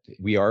about it,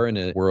 we are in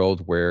a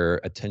world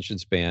where attention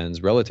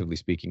spans, relatively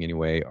speaking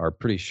anyway, are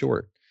pretty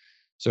short.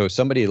 So if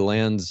somebody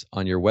lands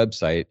on your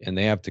website and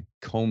they have to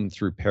comb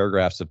through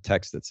paragraphs of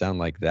text that sound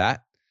like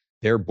that,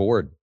 they're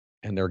bored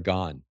and they're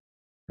gone,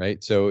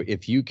 right? So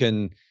if you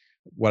can,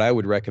 what I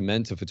would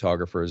recommend to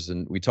photographers,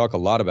 and we talk a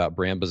lot about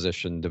brand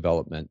position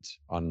development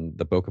on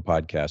the Boca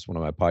podcast, one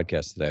of my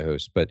podcasts that I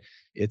host, but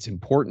it's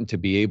important to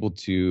be able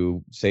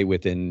to say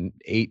within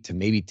 8 to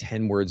maybe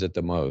 10 words at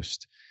the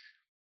most,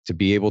 to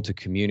be able to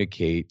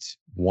communicate,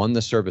 one,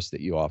 the service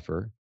that you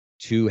offer,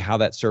 two, how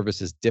that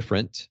service is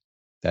different.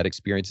 That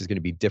experience is going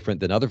to be different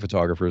than other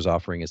photographers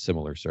offering a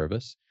similar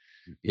service.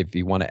 If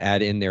you want to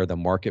add in there the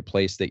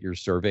marketplace that you're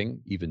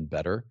serving, even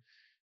better.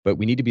 But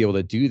we need to be able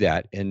to do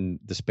that in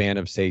the span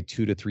of, say,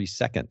 2 to 3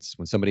 seconds.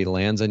 When somebody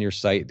lands on your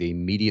site, they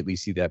immediately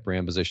see that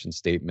brand position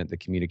statement that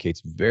communicates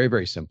very,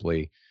 very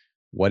simply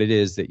what it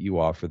is that you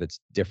offer that's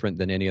different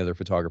than any other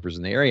photographers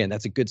in the area. And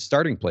that's a good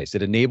starting place.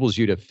 It enables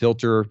you to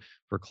filter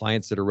for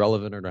clients that are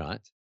relevant or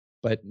not.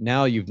 But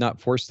now you've not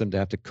forced them to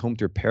have to comb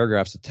through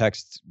paragraphs of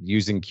text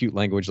using cute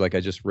language like I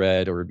just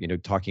read, or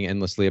talking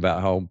endlessly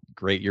about how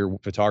great your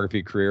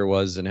photography career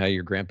was and how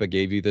your grandpa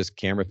gave you this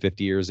camera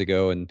 50 years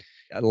ago. And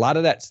a lot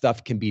of that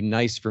stuff can be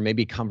nice for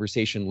maybe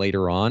conversation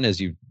later on as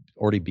you've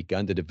already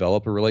begun to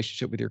develop a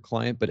relationship with your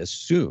client, but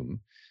assume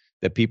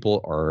that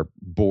people are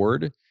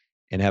bored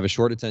and have a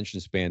short attention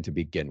span to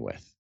begin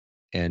with.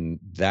 And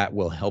that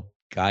will help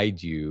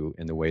guide you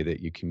in the way that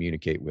you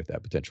communicate with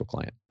that potential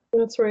client.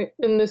 That's right.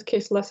 In this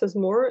case, less is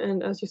more.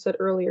 And as you said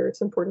earlier,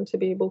 it's important to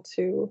be able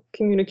to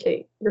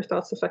communicate your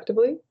thoughts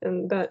effectively.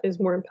 And that is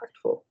more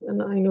impactful.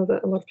 And I know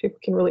that a lot of people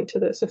can relate to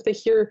this. If they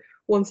hear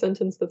one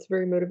sentence that's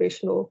very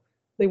motivational,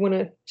 they want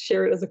to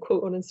share it as a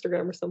quote on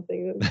Instagram or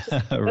something.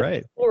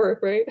 Right. Or,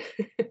 right?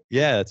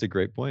 Yeah, that's a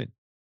great point.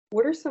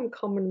 What are some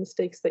common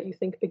mistakes that you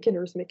think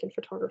beginners make in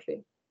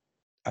photography?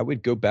 I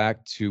would go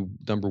back to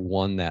number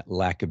one, that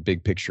lack of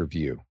big picture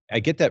view. I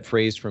get that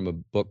phrase from a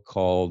book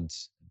called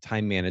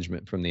Time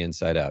Management from the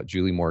Inside Out,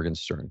 Julie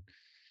Morgenstern.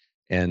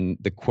 And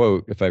the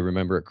quote, if I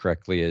remember it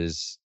correctly,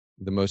 is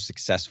the most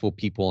successful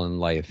people in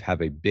life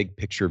have a big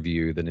picture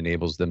view that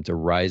enables them to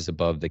rise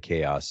above the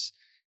chaos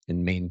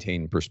and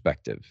maintain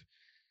perspective.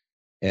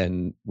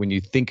 And when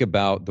you think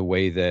about the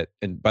way that,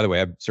 and by the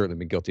way, I've certainly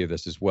been guilty of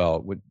this as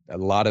well, with a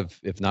lot of,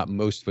 if not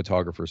most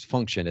photographers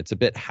function, it's a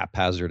bit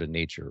haphazard in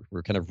nature.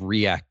 We're kind of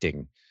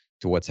reacting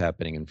to what's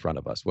happening in front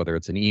of us, whether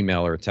it's an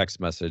email or a text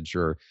message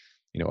or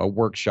a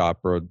workshop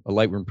or a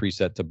Lightroom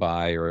preset to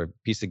buy or a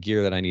piece of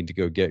gear that I need to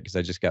go get because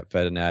I just got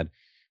fed an ad.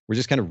 We're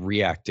just kind of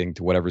reacting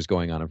to whatever's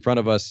going on in front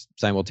of us.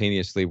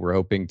 Simultaneously, we're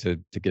hoping to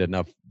get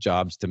enough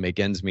jobs to make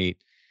ends meet.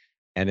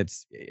 And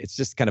it's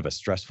just kind of a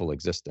stressful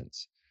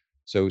existence.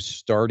 So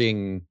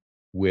starting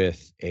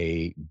with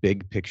a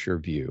big picture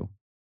view,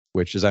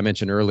 which, as I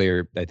mentioned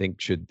earlier, I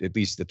think should, at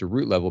least at the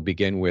root level,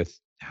 begin with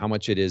how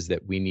much it is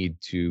that we need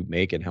to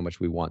make and how much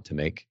we want to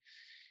make.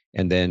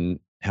 And then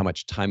how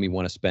much time we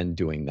want to spend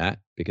doing that,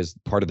 because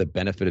part of the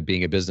benefit of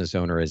being a business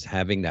owner is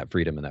having that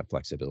freedom and that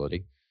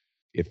flexibility.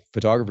 If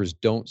photographers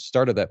don't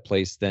start at that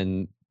place,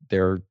 then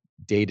they're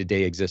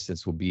day-to-day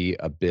existence will be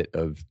a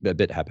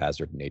bit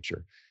haphazard in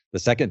nature. The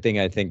second thing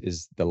I think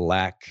is the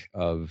lack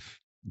of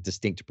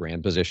distinct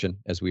brand position,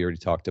 as we already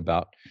talked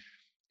about.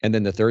 And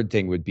then the third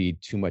thing would be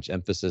too much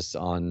emphasis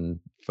on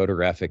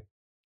photographic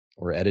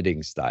or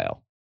editing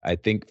style. I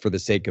think for the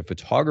sake of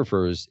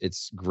photographers,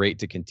 it's great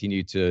to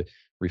continue to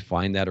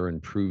refine that or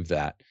improve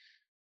that.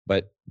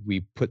 But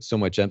we put so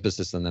much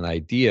emphasis on an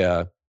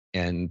idea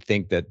and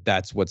think that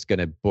that's what's going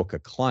to book a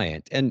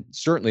client. And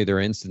certainly there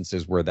are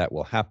instances where that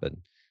will happen.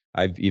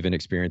 I've even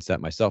experienced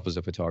that myself as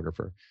a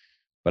photographer.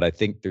 But I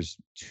think there's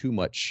too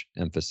much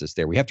emphasis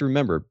there. We have to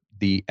remember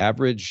the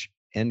average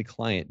end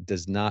client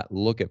does not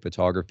look at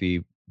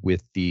photography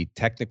with the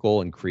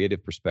technical and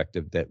creative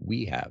perspective that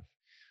we have.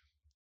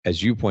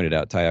 As you pointed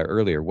out, Taya,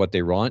 earlier, what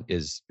they want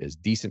is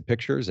decent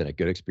pictures and a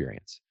good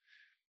experience.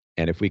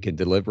 And if we can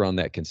deliver on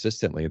that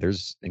consistently,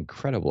 there's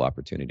incredible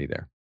opportunity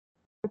there.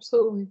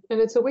 Absolutely. And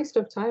it's a waste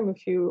of time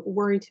if you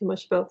worry too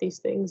much about these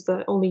things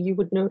that only you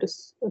would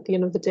notice at the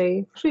end of the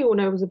day. Actually, when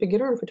I was a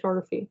beginner in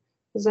photography,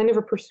 because I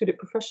never pursued it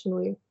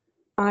professionally,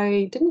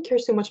 I didn't care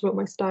so much about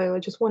my style. I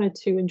just wanted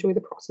to enjoy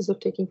the process of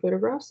taking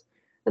photographs.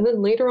 And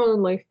then later on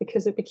in life,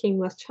 because it became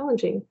less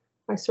challenging,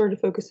 I started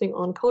focusing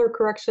on color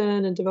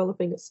correction and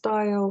developing a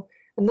style.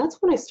 And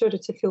that's when I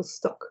started to feel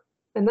stuck.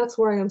 And that's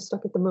where I am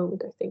stuck at the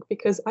moment, I think,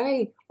 because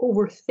I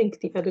overthink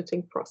the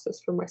editing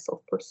process for myself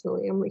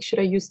personally. I'm like, should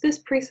I use this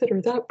preset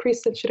or that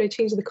preset? Should I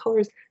change the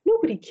colors?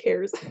 Nobody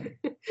cares.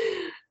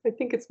 I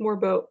think it's more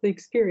about the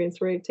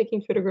experience, right?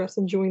 Taking photographs,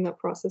 enjoying that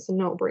process, and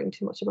not worrying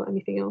too much about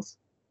anything else.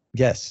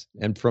 Yes.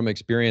 And from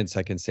experience,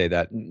 I can say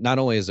that not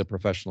only as a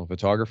professional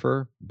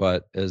photographer,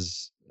 but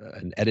as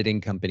an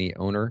editing company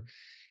owner.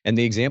 And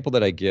the example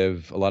that I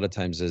give a lot of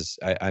times is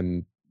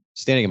I'm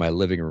standing in my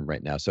living room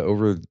right now. So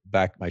over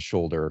back my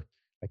shoulder,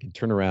 I can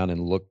turn around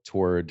and look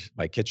toward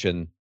my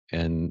kitchen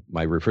and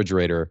my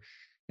refrigerator.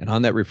 And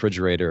on that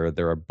refrigerator,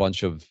 there are a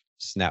bunch of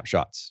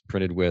snapshots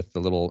printed with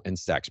the little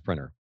Instax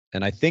printer.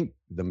 And I think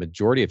the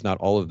majority, if not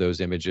all of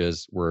those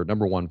images were,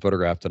 number one,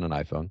 photographed on an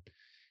iPhone.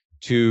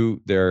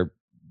 Two, they're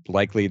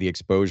likely the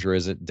exposure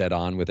isn't dead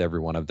on with every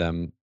one of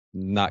them,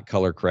 not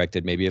color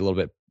corrected, maybe a little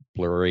bit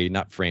blurry,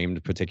 not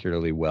framed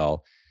particularly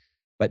well,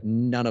 but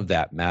none of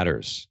that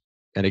matters.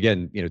 And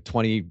again,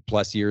 20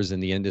 plus years in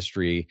the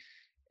industry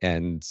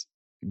and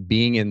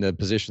being in the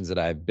positions that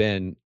I've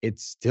been, it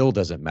still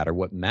doesn't matter.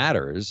 What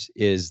matters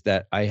is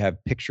that I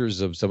have pictures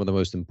of some of the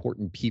most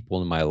important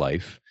people in my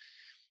life,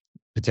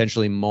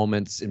 potentially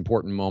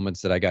important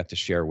moments that I got to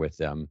share with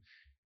them.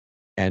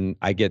 And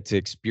I get to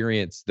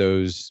experience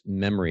those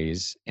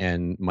memories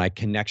and my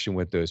connection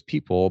with those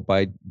people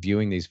by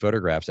viewing these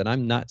photographs. And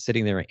I'm not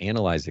sitting there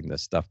analyzing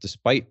this stuff,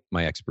 despite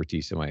my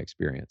expertise and my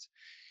experience.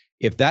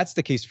 If that's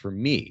the case for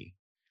me,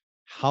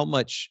 how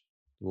much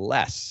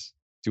less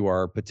do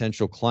our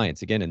potential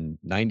clients, again, in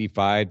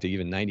 95 to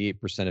even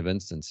 98% of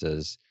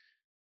instances,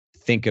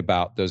 think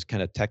about those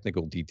kind of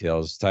technical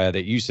details, Taya,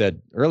 that you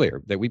said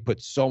earlier, that we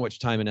put so much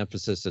time and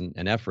emphasis and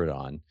effort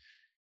on.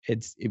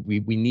 We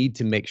need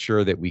to make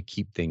sure that we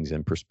keep things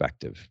in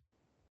perspective.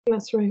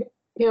 That's right.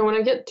 Yeah, when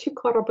I get too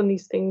caught up in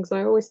these things,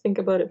 I always think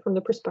about it from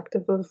the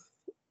perspective of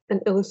an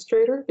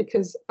illustrator,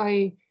 because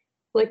I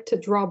like to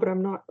draw, but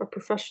I'm not a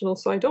professional,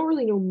 so I don't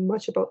really know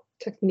much about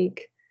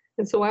technique.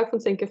 And so I often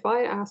think if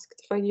I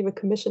gave a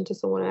commission to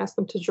someone, I asked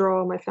them to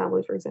draw my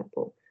family, for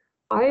example,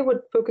 I would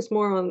focus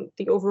more on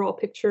the overall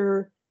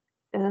picture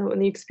and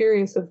the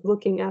experience of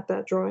looking at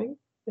that drawing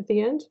at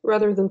the end,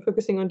 rather than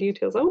focusing on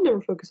details. I would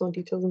never focus on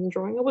details in the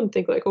drawing. I wouldn't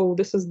think like, oh,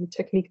 this is the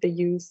technique they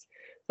use.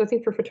 So I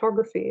think for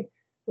photography,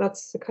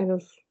 that's the kind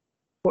of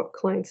what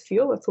clients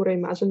feel. That's what I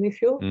imagine they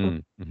feel.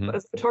 Mm-hmm. But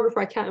as a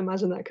photographer, I can't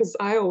imagine that, because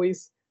I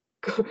always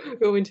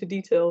go into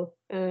detail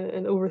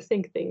and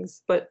overthink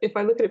things. But if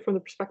I look at it from the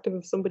perspective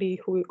of somebody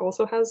who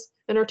also has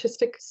an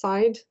artistic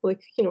side,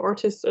 like,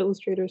 artists,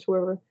 illustrators,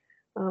 whoever,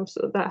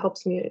 so that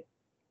helps me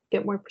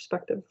get more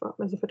perspective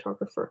as a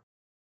photographer.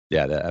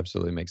 Yeah, that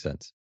absolutely makes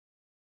sense.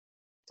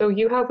 So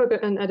you have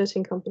an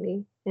editing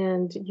company,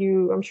 and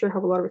you, I'm sure,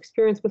 have a lot of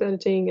experience with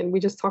editing, and we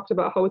just talked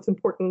about how it's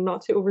important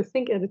not to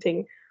overthink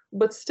editing.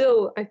 But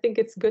still, I think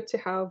it's good to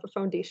have a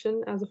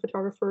foundation as a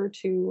photographer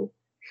to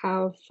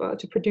have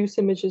to produce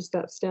images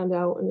that stand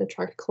out and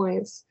attract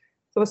clients.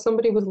 So as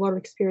somebody with a lot of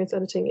experience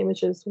editing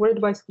images, what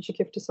advice would you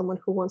give to someone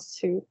who wants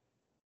to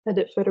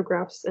edit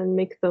photographs and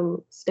make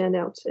them stand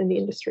out in the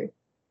industry?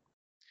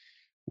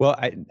 Well,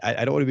 I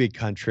don't want to be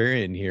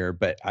contrarian here,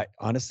 but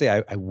honestly,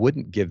 I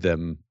wouldn't give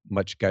them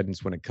much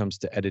guidance when it comes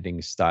to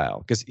editing style.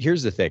 Because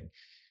here's the thing.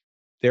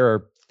 There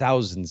are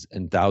thousands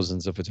and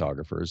thousands of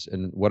photographers.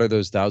 And what are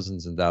those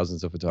thousands and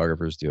thousands of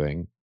photographers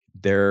doing?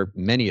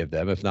 Many of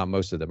them, if not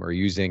most of them, are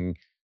using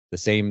the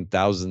same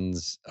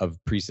thousands of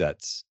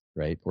presets,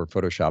 right? Or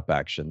Photoshop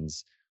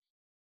actions,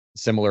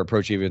 similar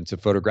approach even to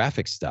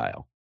photographic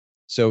style.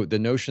 So the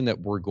notion that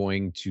we're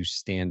going to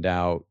stand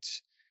out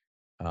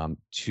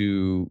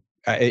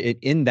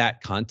in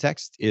that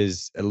context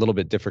is a little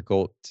bit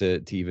difficult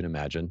to even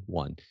imagine,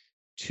 one.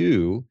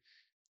 Two,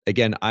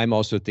 again, I'm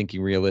also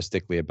thinking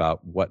realistically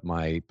about what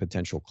my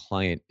potential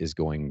client is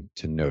going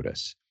to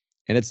notice.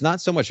 And it's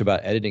not so much about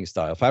editing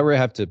style. If I were to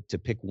have to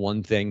pick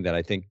one thing that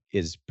I think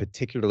is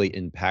particularly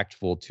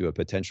impactful to a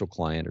potential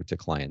client or to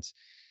clients,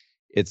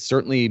 it's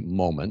certainly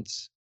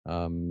moments.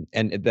 And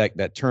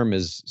that term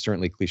is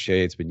certainly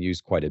cliche. It's been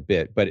used quite a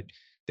bit, but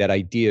that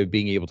idea of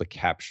being able to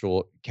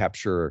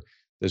capture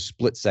those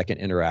split-second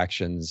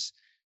interactions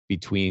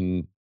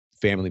between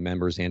family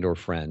members and or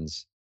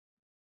friends,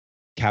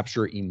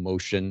 capture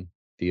emotion,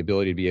 the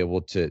ability to be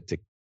able to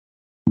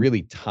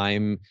really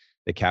time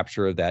the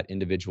capture of that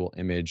individual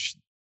image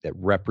that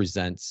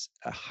represents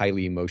a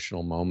highly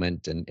emotional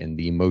moment and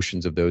the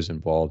emotions of those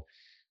involved.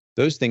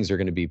 Those things are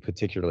going to be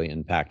particularly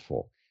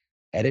impactful.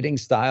 Editing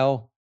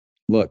style,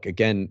 look,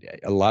 again,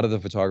 a lot of the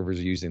photographers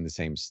are using the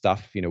same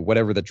stuff.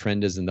 Whatever the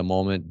trend is in the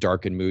moment,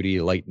 dark and moody,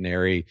 light and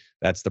airy,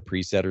 that's the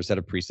preset or set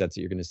of presets that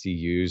you're going to see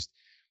used.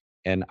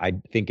 And I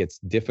think it's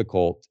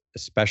difficult,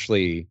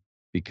 especially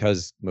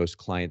because most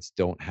clients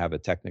don't have a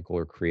technical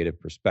or creative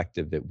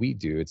perspective that we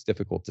do. It's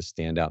difficult to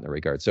stand out in that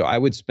regard. So I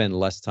would spend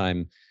less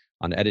time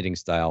on editing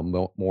style,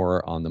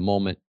 more on the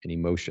moment and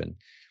emotion.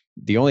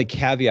 The only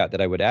caveat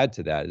that I would add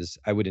to that is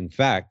I would, in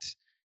fact,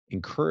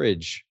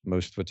 encourage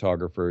most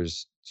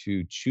photographers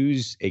to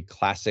choose a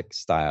classic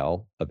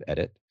style of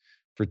edit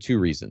for two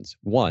reasons.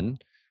 One,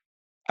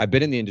 I've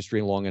been in the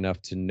industry long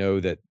enough to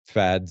know that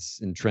fads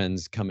and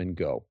trends come and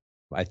go.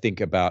 I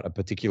think about a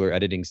particular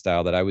editing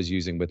style that I was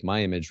using with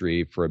my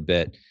imagery for a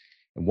bit.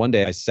 And one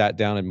day I sat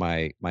down in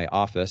my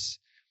office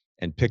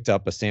and picked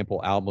up a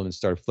sample album and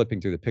started flipping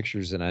through the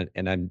pictures. And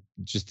I'm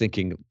just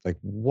thinking, like,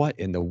 what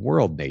in the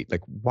world, Nate?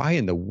 Like, why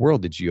in the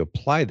world did you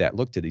apply that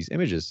look to these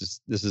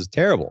images? This is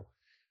terrible.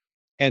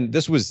 And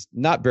this was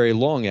not very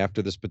long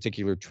after this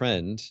particular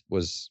trend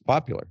was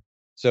popular.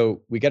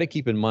 So we got to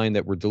keep in mind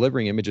that we're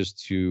delivering images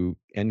to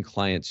end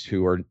clients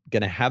who are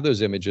going to have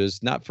those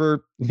images, not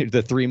for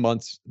the 3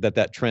 months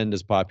that trend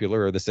is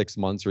popular or the 6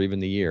 months or even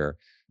the year.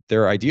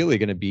 They're ideally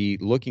going to be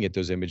looking at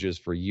those images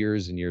for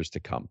years and years to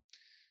come.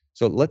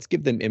 So let's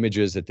give them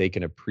images that they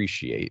can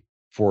appreciate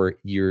for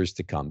years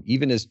to come,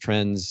 even as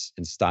trends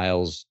and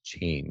styles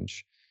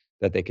change,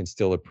 that they can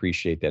still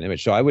appreciate that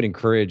image. So I would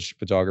encourage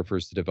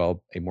photographers to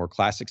develop a more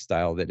classic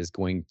style that is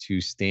going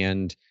to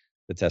stand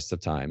the test of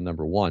time,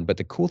 number one. But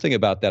the cool thing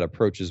about that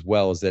approach as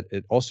well is that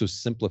it also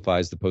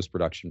simplifies the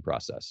post-production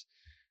process.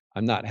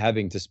 I'm not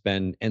having to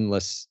spend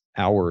endless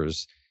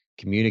hours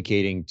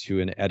communicating to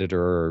an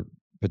editor or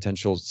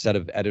potential set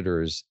of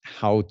editors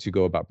how to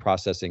go about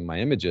processing my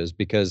images,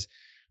 because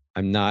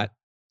I'm not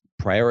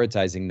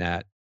prioritizing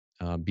that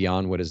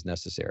beyond what is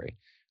necessary.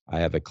 I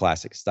have a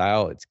classic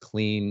style. It's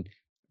clean,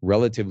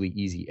 relatively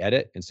easy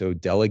edit. And so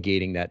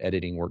delegating that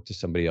editing work to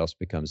somebody else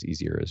becomes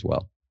easier as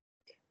well.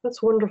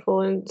 That's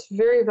wonderful, and it's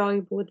very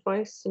valuable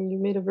advice. And you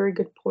made a very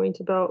good point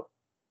about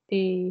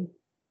the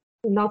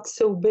not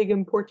so big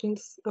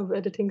importance of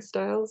editing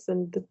styles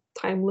and the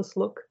timeless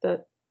look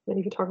that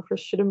many photographers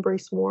should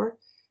embrace more.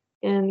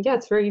 And yeah,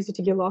 it's very easy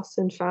to get lost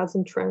in fads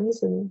and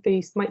trends, and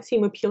they might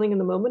seem appealing in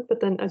the moment,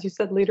 but then, as you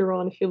said, later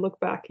on, if you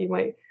look back, you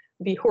might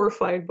be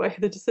horrified by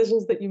the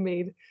decisions that you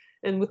made.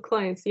 And with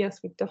clients, yes,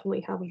 we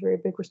definitely have a very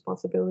big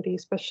responsibility,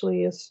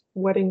 especially as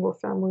wedding or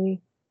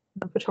family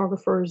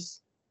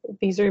photographers.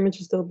 These are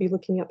images they'll be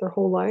looking at their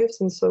whole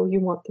lives, and so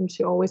you want them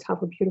to always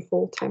have a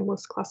beautiful,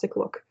 timeless, classic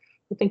look.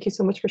 So thank you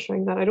so much for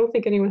sharing that. I don't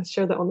think anyone has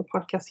shared that on the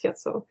podcast yet,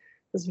 so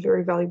this is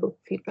very valuable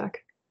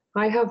feedback.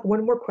 I have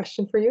one more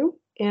question for you,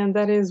 and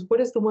that is, what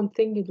is the one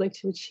thing you'd like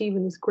to achieve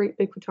in this great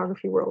big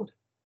photography world?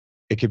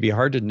 It could be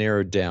hard to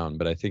narrow down,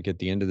 but I think at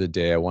the end of the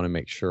day, I want to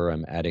make sure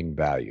I'm adding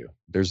value.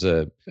 There's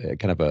a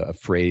kind of a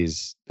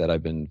phrase that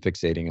I've been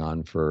fixating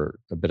on for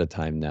a bit of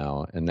time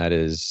now, and that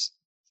is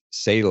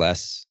say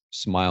less,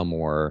 smile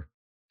more,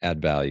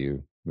 add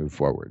value, move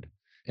forward.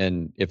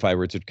 And if I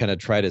were to kind of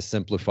try to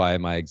simplify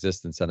my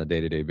existence on a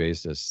day-to-day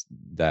basis,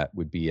 that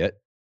would be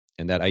it.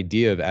 And that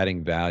idea of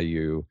adding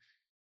value,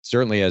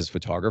 certainly as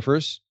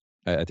photographers,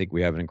 I think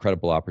we have an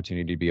incredible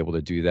opportunity to be able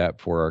to do that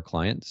for our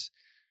clients.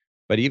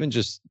 But even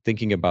just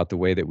thinking about the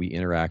way that we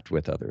interact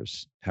with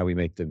others, how we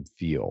make them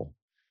feel.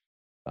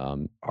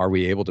 Are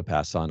we able to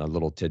pass on a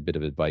little tidbit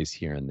of advice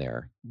here and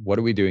there? What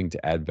are we doing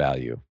to add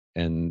value?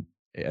 And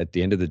at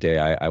the end of the day,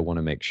 I want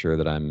to make sure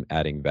that I'm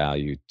adding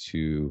value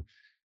to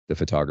the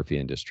photography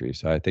industry.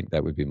 So I think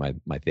that would be my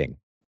thing.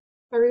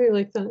 I really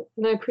like that,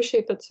 and I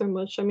appreciate that so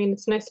much. I mean,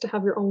 it's nice to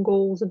have your own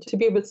goals and to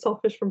be a bit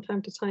selfish from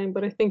time to time,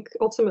 but I think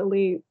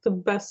ultimately the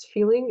best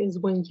feeling is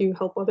when you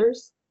help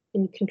others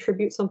and you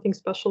contribute something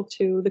special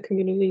to the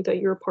community that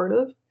you're a part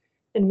of,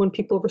 and when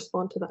people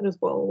respond to that as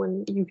well,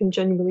 when you can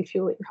genuinely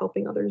feel that you're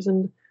helping others.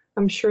 And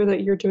I'm sure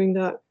that you're doing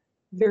that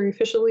very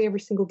efficiently every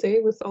single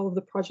day with all of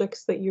the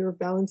projects that you're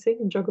balancing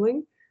and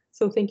juggling.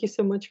 So thank you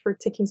so much for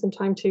taking some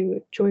time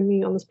to join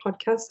me on this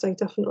podcast. I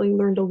definitely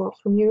learned a lot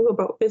from you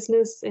about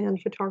business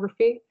and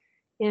photography,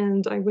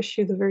 and I wish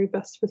you the very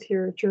best with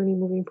your journey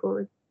moving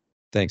forward.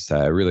 Thanks,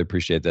 Ty. I really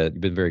appreciate that.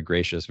 You've been very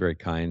gracious, very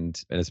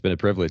kind, and it's been a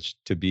privilege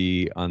to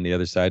be on the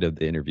other side of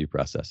the interview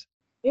process.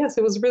 Yes,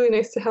 it was really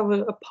nice to have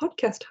a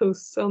podcast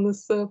host on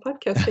this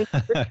podcast.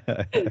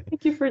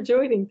 Thank you for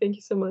joining. Thank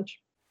you so much.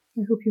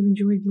 I hope you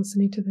enjoyed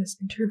listening to this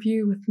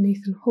interview with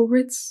Nathan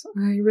Holritz.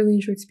 I really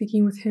enjoyed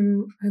speaking with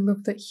him. I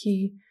love that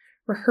he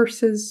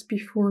rehearses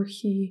before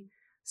he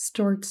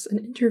starts an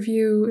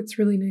interview. It's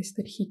really nice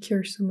that he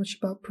cares so much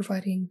about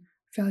providing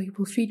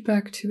valuable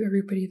feedback to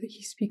everybody that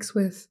he speaks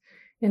with.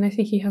 And I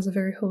think he has a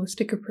very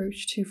holistic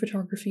approach to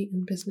photography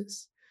and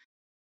business.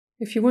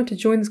 If you want to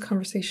join this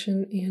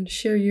conversation and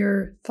share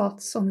your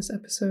thoughts on this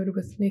episode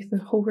with Nathan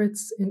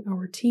Holritz and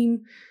our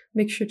team,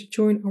 make sure to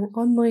join our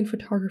online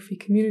photography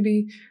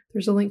community.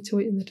 There's a link to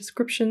it in the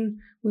description.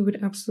 We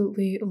would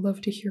absolutely love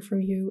to hear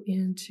from you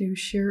and to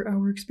share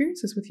our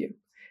experiences with you.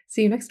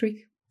 See you next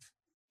week.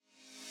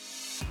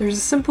 There's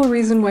a simple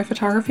reason why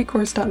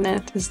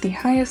photographycourse.net is the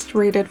highest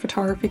rated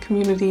photography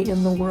community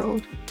in the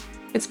world.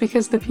 It's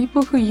because the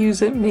people who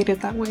use it made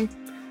it that way.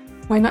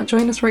 Why not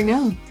join us right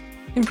now?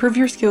 Improve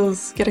your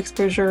skills, get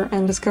exposure,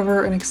 and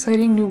discover an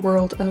exciting new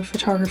world of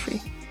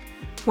photography.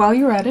 While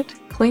you're at it,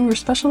 claim your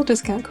special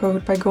discount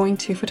code by going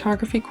to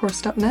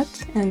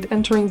photographycourse.net and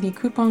entering the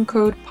coupon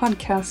code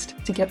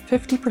PODCAST to get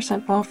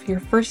 50% off your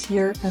first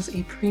year as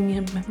a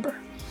premium member.